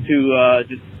I'd like to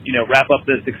just, wrap up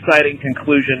this exciting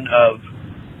conclusion of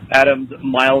Adam's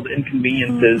mild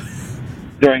inconveniences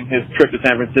during his trip to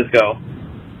San Francisco,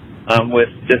 with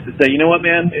just to say, you know what,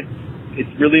 man,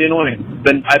 it's really annoying.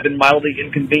 I've been mildly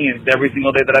inconvenienced every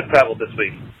single day that I've traveled this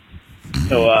week.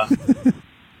 So,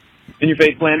 in your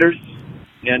face, Flanders,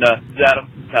 and this is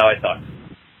Adam. That's how I talk.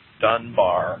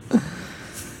 Dunbar.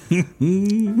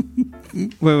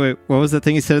 Wait, what was that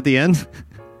thing you said at the end?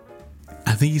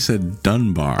 I think he said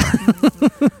Dunbar.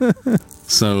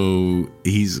 So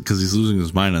because he's losing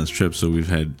his mind on this trip. So we've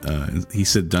had he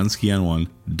said Dunsky on one,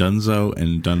 Dunzo,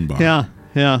 and Dunbar.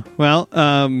 Yeah. Well,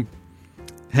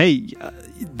 hey,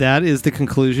 that is the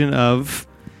conclusion of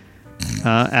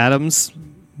Adam's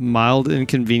mild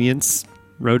inconvenience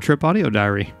road trip audio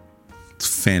diary.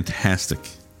 It's fantastic.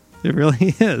 It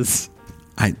really is.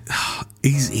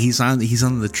 He's on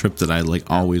the trip that I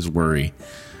always worry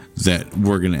that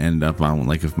we're going to end up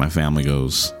on, if my family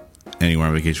goes anywhere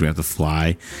on vacation, we have to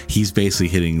fly. He's basically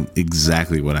hitting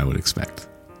exactly what I would expect.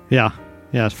 Yeah,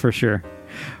 for sure.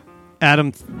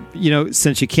 Adam,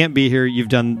 since you can't be here, you've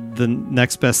done the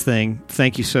next best thing.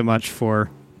 Thank you so much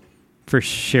for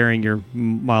sharing your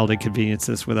mild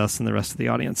inconveniences with us and the rest of the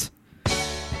audience.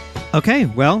 Okay,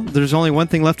 well, there's only one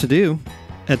thing left to do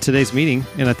at today's meeting,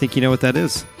 and I think you know what that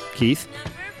is. Keith?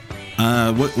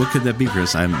 What could that be,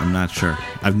 Chris? I'm not sure.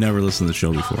 I've never listened to the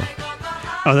show before.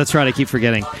 Oh, that's right. I keep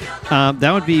forgetting.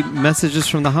 That would be messages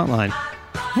from the hotline.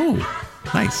 Oh,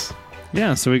 nice.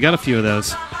 Yeah, so we got a few of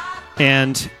those.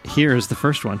 And here's the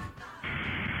first one.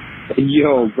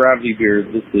 Yo, Gravity here.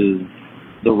 This is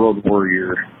the Road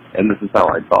Warrior, and this is how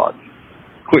I thought.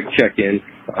 Quick check-in.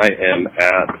 I am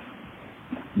at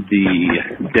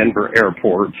the Denver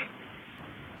airport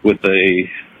with a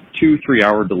 2-3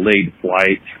 hour delayed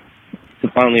flight to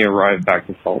finally arrive back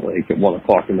to Salt Lake at 1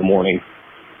 o'clock in the morning.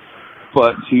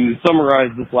 But to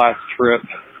summarize this last trip,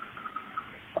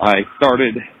 I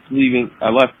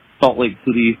left Salt Lake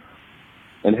City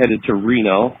and headed to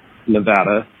Reno,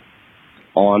 Nevada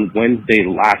on Wednesday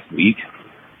last week.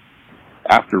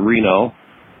 After Reno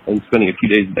and spending a few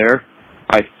days there,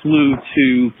 I flew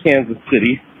to Kansas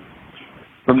City.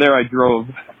 From there I drove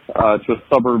to a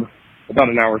suburb about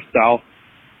an hour south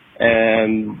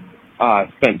and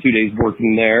spent 2 days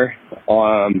working there.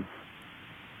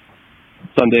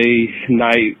 Sunday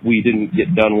night, we didn't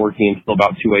get done working until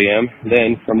about 2 a.m.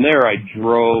 Then from there, I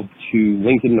drove to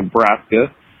Lincoln,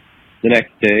 Nebraska the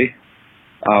next day,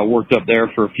 worked up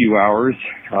there for a few hours,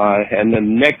 and then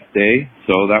the next day,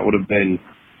 so that would have been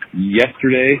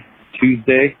yesterday,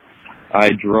 Tuesday, I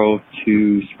drove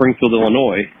to Springfield,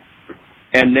 Illinois,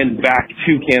 and then back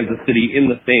to Kansas City in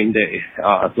the same day.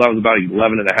 So that was about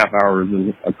 11 and a half hours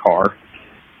in a car.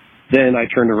 Then I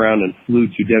turned around and flew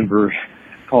to Denver,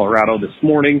 Colorado this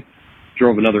morning,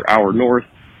 drove another hour north.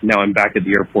 Now I'm back at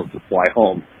the airport to fly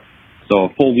home. So a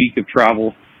full week of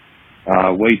travel,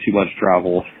 way too much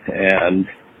travel, and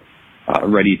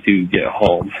ready to get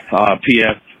home.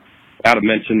 P.S. Adam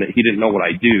mentioned that he didn't know what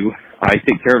I do. I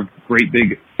take care of great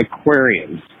big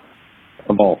aquariums,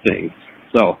 of all things.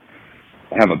 So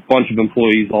I have a bunch of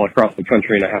employees all across the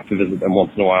country, and I have to visit them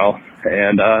once in a while.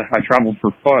 And I travel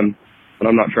for fun, but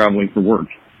I'm not traveling for work.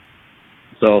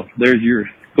 So there's your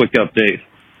quick update.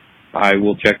 I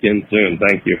will check in soon.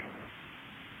 Thank you.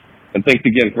 And thanks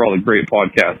again for all the great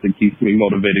podcasts. It keeps me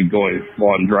motivated going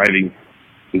while I'm driving.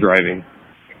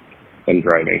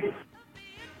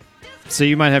 So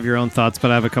you might have your own thoughts,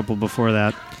 but I have a couple before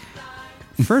that.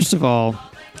 First of all,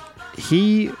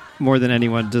 he, more than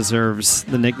anyone, deserves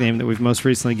the nickname that we've most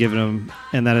recently given him,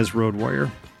 and that is Road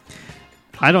Warrior.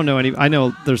 I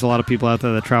know there's a lot of people out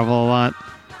there that travel a lot,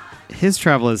 his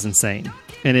travel is insane.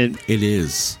 And it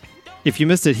is. If you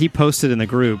missed it, he posted in the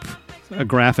group a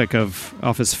graphic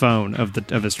off his phone of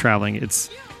his traveling. It's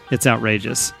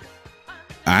outrageous.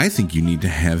 I think you need to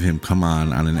have him come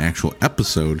on an actual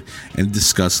episode and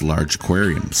discuss large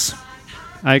aquariums.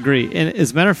 I agree. And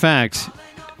as a matter of fact,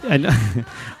 I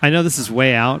know this is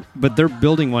way out, but they're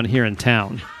building one here in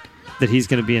town that he's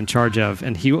going to be in charge of,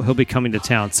 and he'll be coming to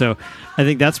town. So I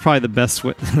think that's probably the best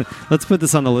way. Let's put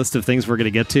this on the list of things we're going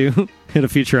to get to in a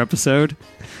future episode.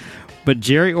 But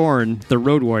Jerry Orn, the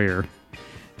Road Warrior,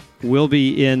 will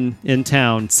be in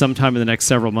town sometime in the next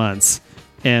several months,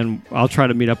 and I'll try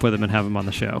to meet up with him and have him on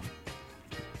the show.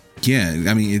 Yeah,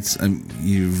 I mean, it's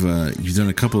you've done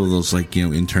a couple of those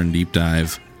intern deep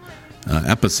dive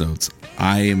episodes.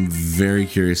 I am very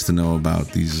curious to know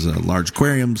about these large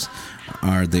aquariums.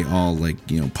 Are they all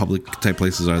public type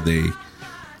places? Are they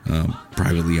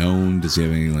privately owned? Does he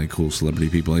have any cool celebrity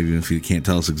people? Even if you can't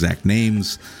tell us exact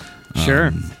names,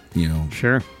 sure.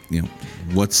 Sure.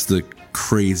 What's the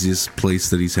craziest place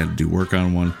that he's had to do work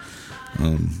on one?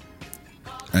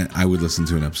 I would listen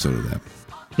to an episode of that.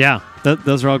 Yeah,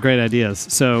 those are all great ideas.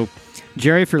 So,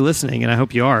 Jerry, if you're listening, and I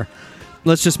hope you are,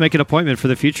 let's just make an appointment for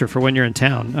the future for when you're in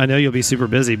town. I know you'll be super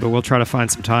busy, but we'll try to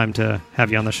find some time to have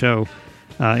you on the show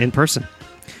in person.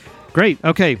 Great.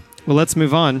 Okay, well, let's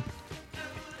move on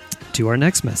to our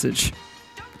next message.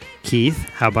 Keith,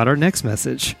 how about our next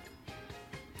message?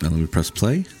 Now let me press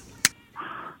play.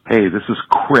 Hey, this is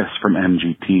Chris from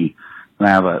MGT, and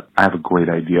I have a great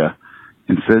idea.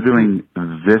 Instead of doing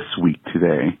this week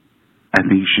today, I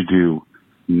think you should do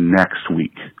next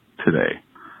week today,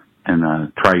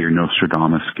 and try your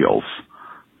Nostradamus skills,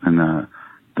 and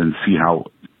then see how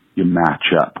you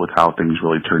match up with how things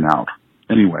really turn out.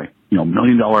 Anyway, $1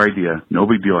 million idea, no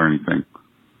big deal or anything.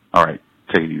 All right,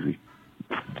 take it easy.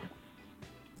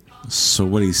 So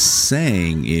what he's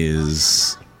saying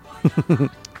is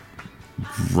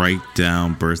write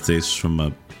down birthdays from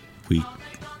a week.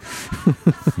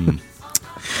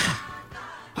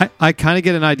 I kind of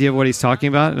get an idea of what he's talking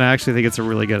about, and I actually think it's a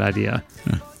really good idea.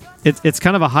 Huh. It's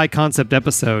kind of a high-concept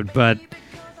episode, but,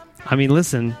 I mean,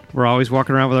 listen, we're always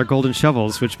walking around with our golden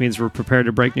shovels, which means we're prepared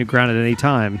to break new ground at any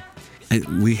time.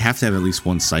 We have to have at least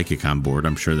one psychic on board,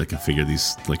 I'm sure, that can figure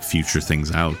these future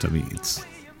things out. I mean, it's...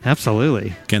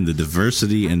 Absolutely. Again, the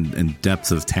diversity and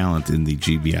depth of talent in the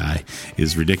GBI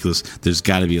is ridiculous. There's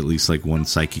got to be at least one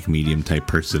psychic medium type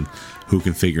person who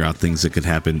can figure out things that could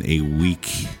happen a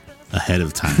week ahead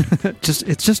of time.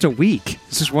 It's just a week.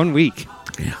 It's just 1 week.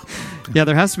 Yeah,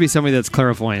 there has to be somebody that's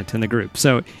clairvoyant in the group.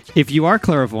 So if you are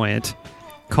clairvoyant,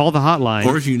 call the hotline.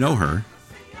 Or if you know her.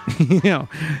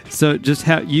 So just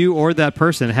have you or that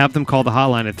person, have them call the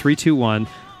hotline at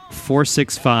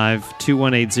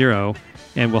 321-465-2180,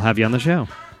 and we'll have you on the show.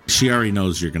 She already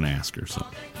knows you're going to ask her, so.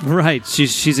 Right.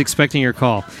 She's expecting your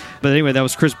call. But anyway, that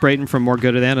was Chris Brayton from More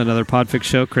Gooder Than, another Podfix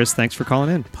show. Chris, thanks for calling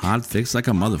in. Podfix like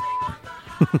a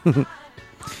motherfucker.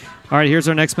 All right, here's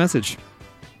our next message.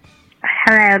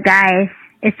 Hello, guys.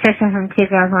 It's Trisha from Two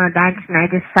Girls on a Bench, and I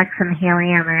just sucked some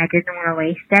helium, and I didn't want to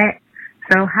waste it.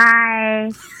 So,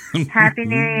 hi. Happy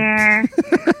New Year.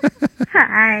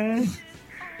 Hi.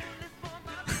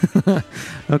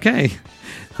 Okay.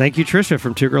 Thank you, Trisha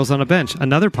from Two Girls on a Bench,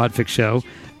 another Podfix show.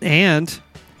 And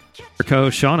our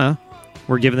co-host, Shauna,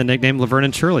 we're given the nickname Laverne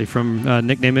and Shirley from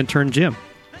nickname intern Jim.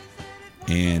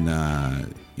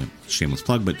 And, shameless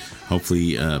plug, but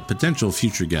hopefully potential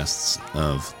future guests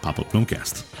of Pop-Up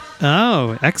Filmcast.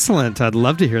 Oh, excellent. I'd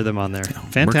love to hear them on there.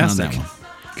 Fantastic. Working on that one.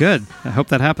 Good. I hope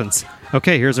that happens.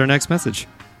 Okay, here's our next message.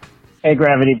 Hey,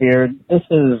 Gravity Beard. This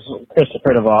is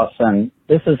Christopher DeVos, and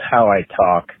this is how I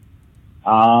talk.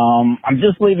 I'm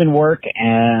just leaving work,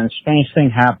 and a strange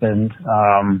thing happened.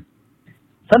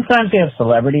 Sometimes you have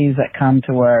celebrities that come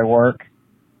to where I work,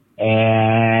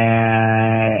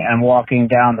 and I'm walking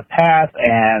down the path,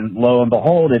 and lo and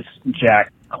behold, it's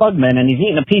Jack Klugman, and he's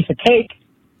eating a piece of cake.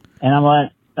 And I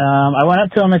went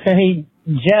up to him and said, "Hey,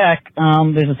 Jack,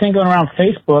 there's a thing going around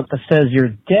Facebook that says you're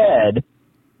dead."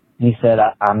 And he said,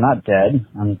 "I'm not dead.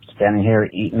 I'm standing here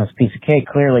eating this piece of cake,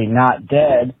 clearly not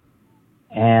dead."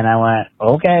 And I went,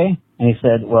 "Okay." And he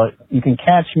said, "Well, you can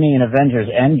catch me in Avengers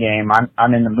Endgame.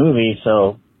 I'm in the movie,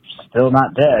 so still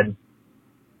not dead."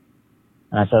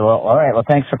 And I said, "Well, all right. Well,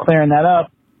 thanks for clearing that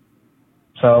up."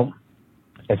 So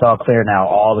it's all clear now.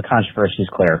 All the controversy is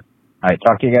clear. All right.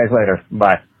 Talk to you guys later.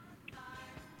 Bye.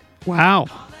 Wow.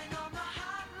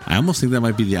 I almost think that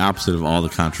might be the opposite of all the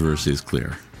controversy is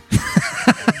clear.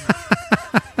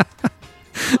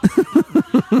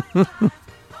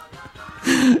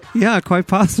 Yeah, quite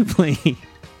possibly.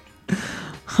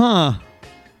 Huh.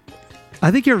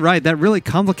 I think you're right. That really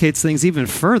complicates things even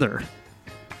further.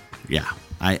 Yeah.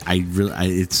 I really,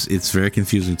 it's very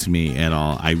confusing to me at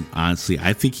all. I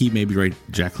think he may be right.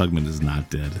 Jack Klugman is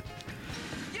not dead.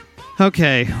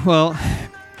 Okay, well,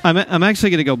 I'm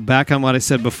actually going to go back on what I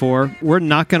said before. We're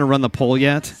not going to run the poll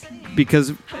yet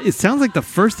because it sounds like the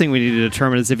first thing we need to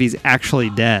determine is if he's actually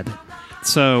dead.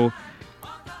 So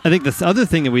I think the other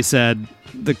thing that we said,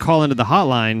 the call into the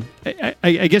hotline,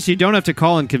 I guess you don't have to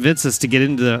call and convince us to get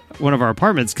into one of our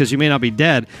apartments because you may not be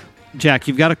dead. Jack,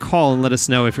 you've got to call and let us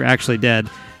know if you're actually dead.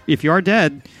 If you are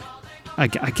dead, I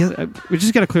guess we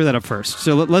just got to clear that up first.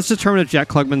 So let's determine if Jack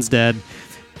Klugman's dead,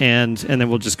 and then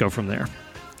we'll just go from there.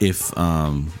 If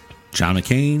John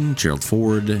McCain, Gerald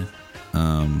Ford,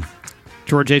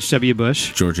 George H.W.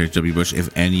 Bush,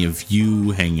 if any of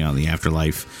you hanging out in the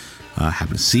afterlife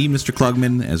happen to see Mr.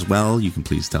 Klugman as well, you can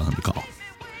please tell him to call.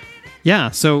 Yeah,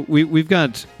 so we've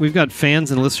got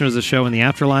fans and listeners of the show in the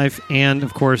afterlife, and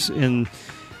of course in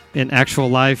actual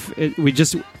life.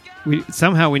 We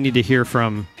somehow need to hear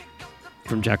from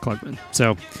Jack Klugman.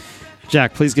 So,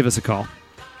 Jack, please give us a call.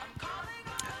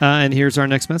 And here's our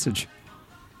next message.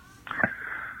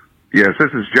 Yes,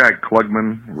 this is Jack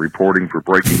Klugman reporting for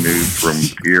breaking news from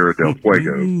Tierra del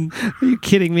Fuego. Are you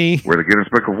kidding me? Where the Guinness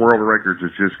Book of World Records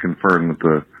has just confirmed that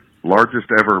the largest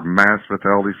ever mass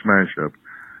fatality smash-up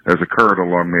has occurred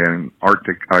along the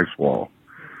Arctic ice wall,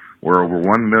 where over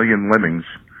 1 million lemmings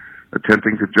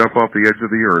attempting to jump off the edge of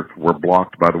the earth were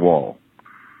blocked by the wall.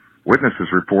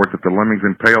 Witnesses report that the lemmings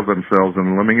impaled themselves in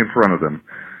the lemming in front of them,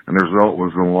 and the result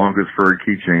was the longest furry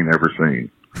keychain ever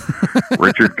seen.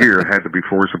 Richard Gere had to be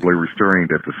forcibly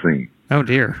restrained at the scene. Oh,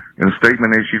 dear. In a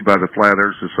statement issued by the Flat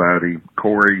Earth Society,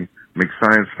 Corey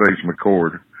McScience-Face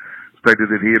McCord stated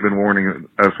that he had been warning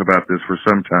us about this for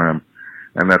some time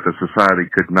and that the society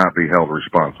could not be held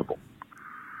responsible.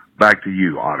 Back to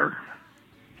you, Otter.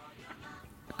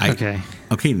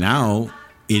 Okay, now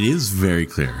it is very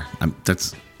clear.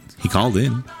 He called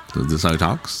in. This is how he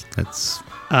talks?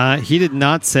 He did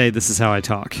not say this is how I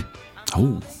talk.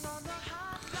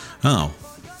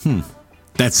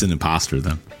 That's an imposter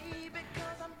then.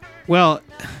 Well,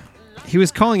 he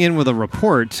was calling in with a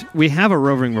report. We have a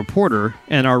roving reporter,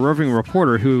 and our roving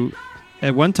reporter who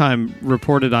at one time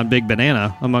reported on Big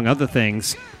Banana, among other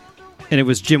things, and it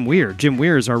was Jim Weir. Jim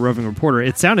Weir is our roving reporter.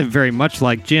 It sounded very much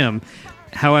like Jim.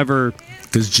 However,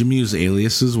 does Jim use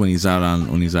aliases when he's out on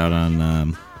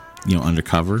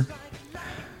undercover?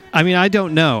 I mean, I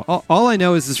don't know. All I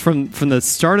know is from the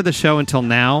start of the show until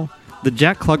now, the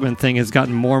Jack Klugman thing has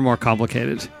gotten more and more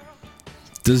complicated.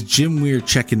 Does Jim Weir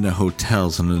check into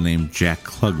hotels under the name Jack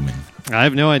Klugman? I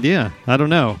have no idea. I don't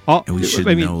know. We should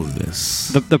know this.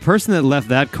 The person that left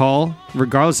that call,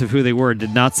 regardless of who they were,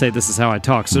 did not say this is how I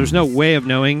talk. So there's no way of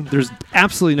knowing. There's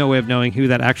absolutely no way of knowing who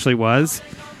that actually was.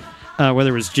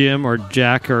 Whether it was Jim or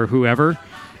Jack or whoever.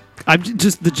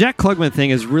 The Jack Klugman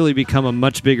thing has really become a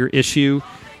much bigger issue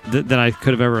than I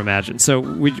could have ever imagined. So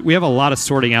we have a lot of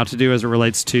sorting out to do as it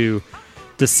relates to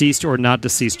deceased or not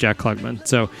deceased Jack Klugman.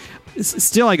 So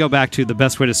still I go back to the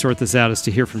best way to sort this out is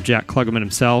to hear from Jack Klugman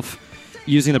himself,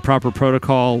 using the proper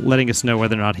protocol, letting us know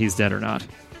whether or not he's dead or not.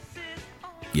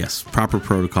 Yes, proper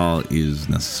protocol is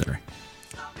necessary.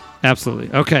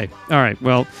 Absolutely. Okay. All right.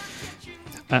 Well,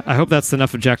 I hope that's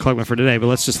enough of Jack Klugman for today, but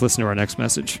let's just listen to our next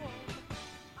message.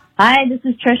 Hi, this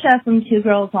is Trisha from Two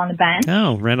Girls on the Bench.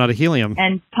 Oh, ran out of helium.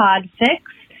 And Pod Fix.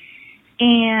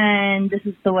 And this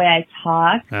is the way I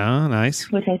talk. Oh,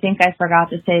 nice. Which I think I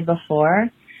forgot to say before.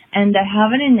 And I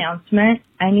have an announcement.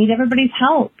 I need everybody's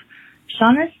help.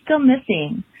 Shauna's still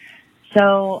missing.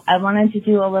 So I wanted to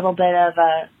do a little bit of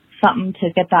something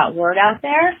to get that word out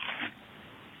there.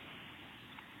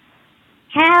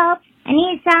 Help! I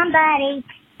need somebody.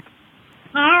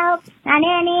 Help! Not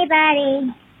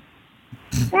anybody.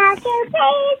 Doctor,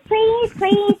 please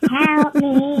help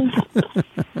me.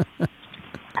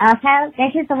 Also,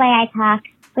 this is the way I talk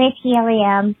with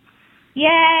helium.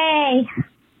 Yay!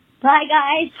 Bye,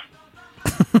 guys.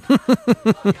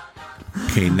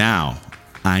 Okay, now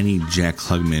I need Jack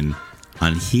Klugman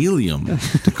on helium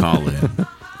to call in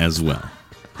as well.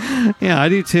 Yeah, I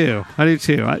do too.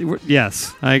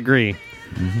 Yes, I agree.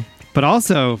 Mm-hmm. But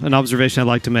also, an observation I'd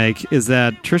like to make is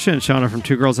that Trisha and Shauna from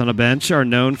Two Girls on a Bench are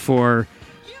known for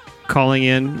calling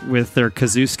in with their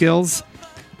kazoo skills.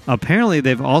 Apparently,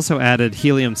 they've also added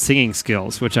helium singing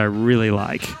skills, which I really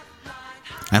like.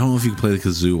 I don't know if you can play the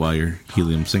kazoo while you're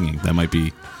helium singing. That might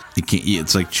be...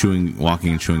 It's like walking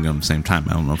and chewing gum at the same time.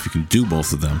 I don't know if you can do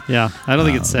both of them. Yeah, I don't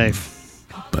think it's safe.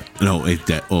 But no,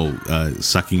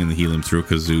 sucking in the helium through a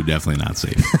kazoo, definitely not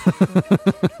safe.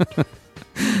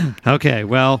 Okay,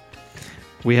 well,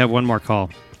 we have one more call,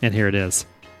 and here it is.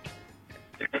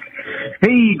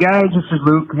 Hey guys, this is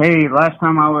Luke. Hey, last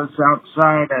time I was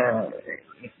outside,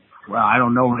 well, I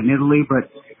don't know in Italy,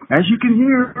 but as you can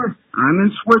hear, I'm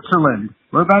in Switzerland.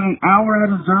 We're about an hour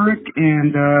out of Zurich,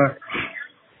 and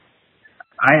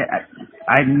I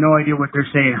have no idea what they're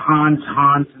saying. Hans,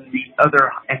 and the other,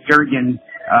 and Jurgen.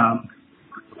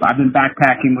 I've been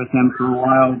backpacking with them for a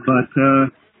while, but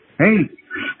hey,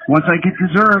 once I get to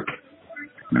Zurich,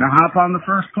 I'm gonna hop on the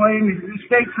first plane to the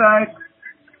stateside.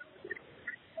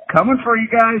 Coming for you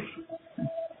guys.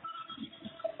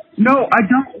 No, I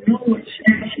don't know what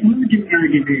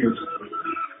Jurgen is.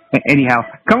 Anyhow,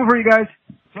 coming for you guys.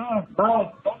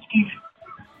 Bye.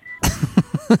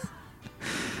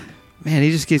 Man,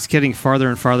 he just keeps getting farther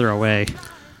and farther away.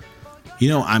 You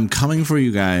know, I'm coming for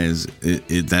you guys.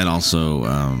 That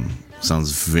also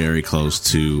sounds very close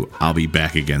to "I'll be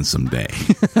back again someday."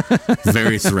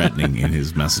 Very threatening in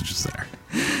his messages there.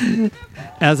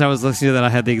 As I was listening to that, I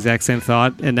had the exact same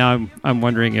thought, and now I'm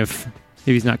wondering if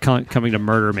he's not coming to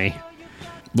murder me.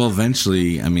 Well,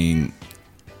 eventually, I mean,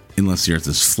 unless the Earth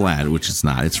is flat, which it's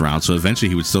not, it's round. So eventually,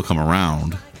 he would still come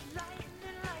around.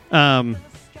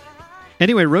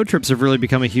 Anyway, road trips have really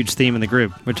become a huge theme in the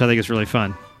group, which I think is really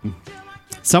fun.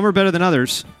 Some are better than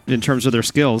others in terms of their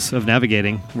skills of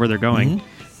navigating where they're going.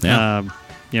 Mm-hmm.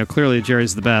 Yeah. Clearly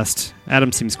Jerry's the best.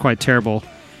 Adam seems quite terrible,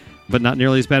 but not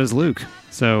nearly as bad as Luke.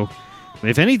 So,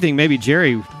 if anything, maybe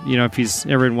Jerry, if he's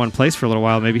ever in one place for a little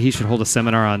while, maybe he should hold a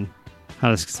seminar on how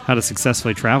to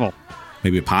successfully travel.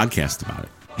 Maybe a podcast about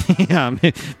it. Yeah,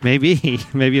 maybe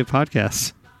a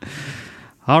podcast.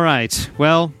 All right.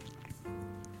 Well,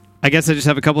 I guess I just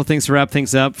have a couple of things to wrap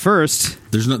things up. First,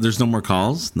 there's no more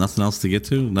calls. Nothing else to get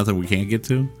to. Nothing we can't get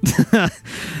to.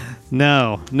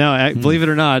 No. Believe it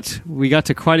or not, we got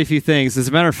to quite a few things. As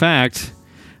a matter of fact,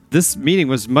 this meeting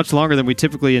was much longer than we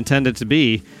typically intended to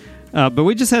be, but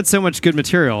we just had so much good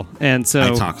material, and so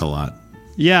I talk a lot.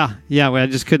 Yeah. I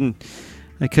just couldn't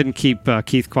keep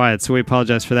Keith quiet, so we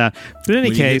apologize for that. But in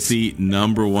any case, the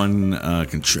number one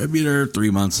contributor 3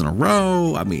 months in a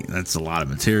row. I mean, that's a lot of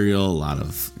material, a lot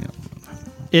of.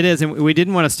 It is, and we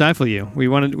didn't want to stifle you. We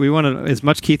wanted as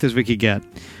much Keith as we could get.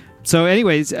 So,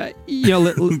 anyways,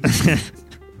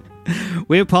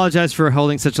 we apologize for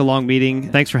holding such a long meeting.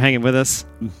 Thanks for hanging with us.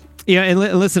 And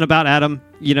listen, about Adam,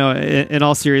 in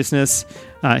all seriousness,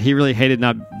 he really hated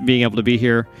not being able to be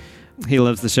here. He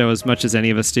loves the show as much as any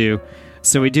of us do.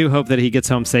 So we do hope that he gets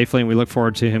home safely, and we look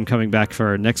forward to him coming back for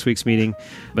our next week's meeting.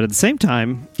 But at the same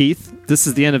time, Keith, this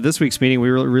is the end of this week's meeting. We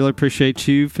really appreciate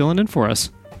you filling in for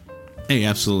us. Hey,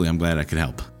 absolutely. I'm glad I could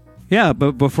help. Yeah,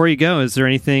 but before you go, is there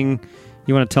anything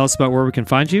you want to tell us about where we can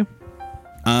find you?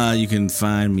 You can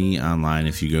find me online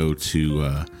if you go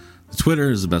to Twitter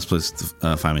is the best place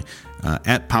to find me.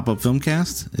 At Pop-Up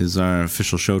Filmcast is our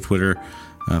official show Twitter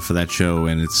for that show,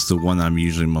 and it's the one I'm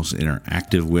usually most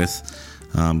interactive with.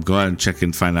 Go out and check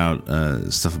and find out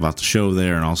stuff about the show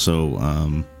there, and also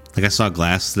I saw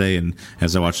Glass today, and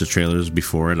as I watched the trailers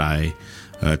before it, I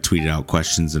tweeted out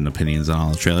questions and opinions on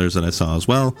all the trailers that I saw as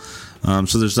well.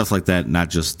 So there's stuff like that, not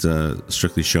just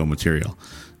strictly show material.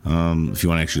 If you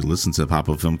want to actually listen to the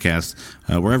Pop-Up Filmcast,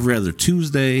 we're every other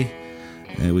Tuesday.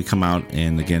 We come out,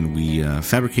 and again, we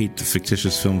fabricate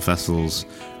fictitious film festivals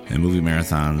and movie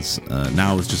marathons.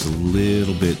 Now it's just a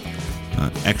little bit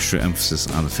extra emphasis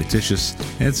on the fictitious,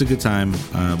 and it's a good time.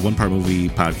 1 part movie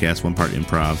podcast, 1 part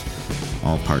improv,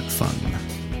 all part fun.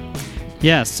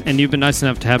 Yes, and you've been nice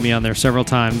enough to have me on there several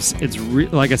times. It's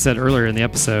like I said earlier in the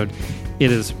episode,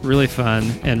 it is really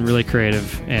fun and really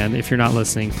creative. And if you're not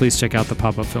listening, please check out the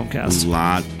Pop-Up Filmcast. A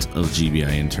lot of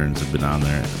GBI interns have been on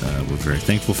there. We're very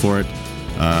thankful for it.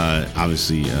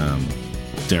 Obviously,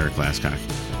 Derek Glasscock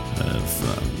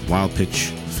of Wild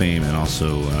Pitch fame, and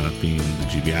also being the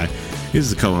GBI, is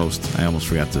the co-host. I almost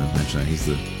forgot to mention that. He's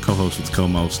the co-host with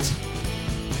co-most.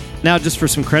 Now, just for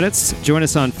some credits, join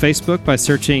us on Facebook by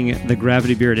searching the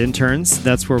Gravity Beard Interns.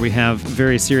 That's where we have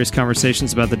very serious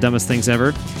conversations about the dumbest things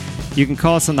ever. You can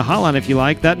call us on the hotline if you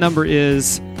like. That number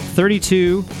is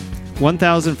 32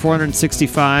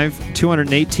 1465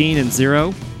 218 and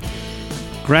 0.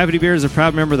 Gravity Beard is a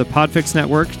proud member of the Podfix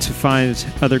Network. To find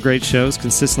other great shows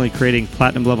consistently creating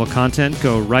platinum-level content,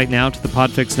 go right now to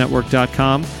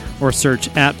thepodfixnetwork.com or search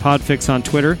 @Podfix on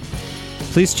Twitter.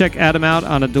 Please check Adam out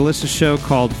on a delicious show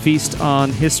called Feast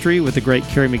on History with the great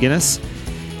Carrie McGinnis.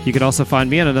 You can also find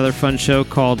me on another fun show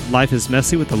called Life is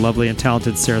Messy with the lovely and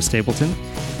talented Sarah Stapleton.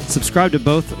 Subscribe to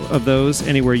both of those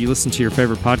anywhere you listen to your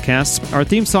favorite podcasts. Our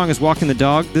theme song is Walking the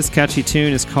Dog. This catchy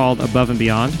tune is called Above and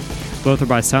Beyond. Both are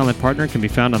by Silent Partner and can be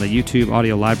found on the YouTube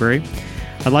audio library.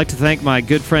 I'd like to thank my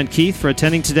good friend Keith for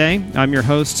attending today. I'm your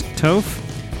host, Toph.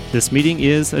 This meeting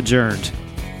is adjourned.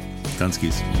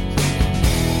 Dunskies.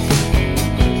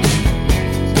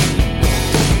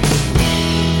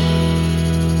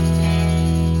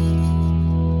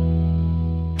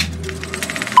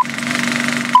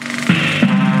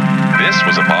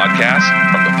 a podcast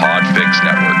from the Podfix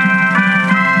Network.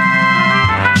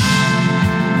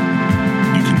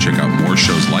 You can check out more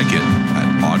shows like it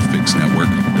at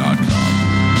podfixnetwork.com.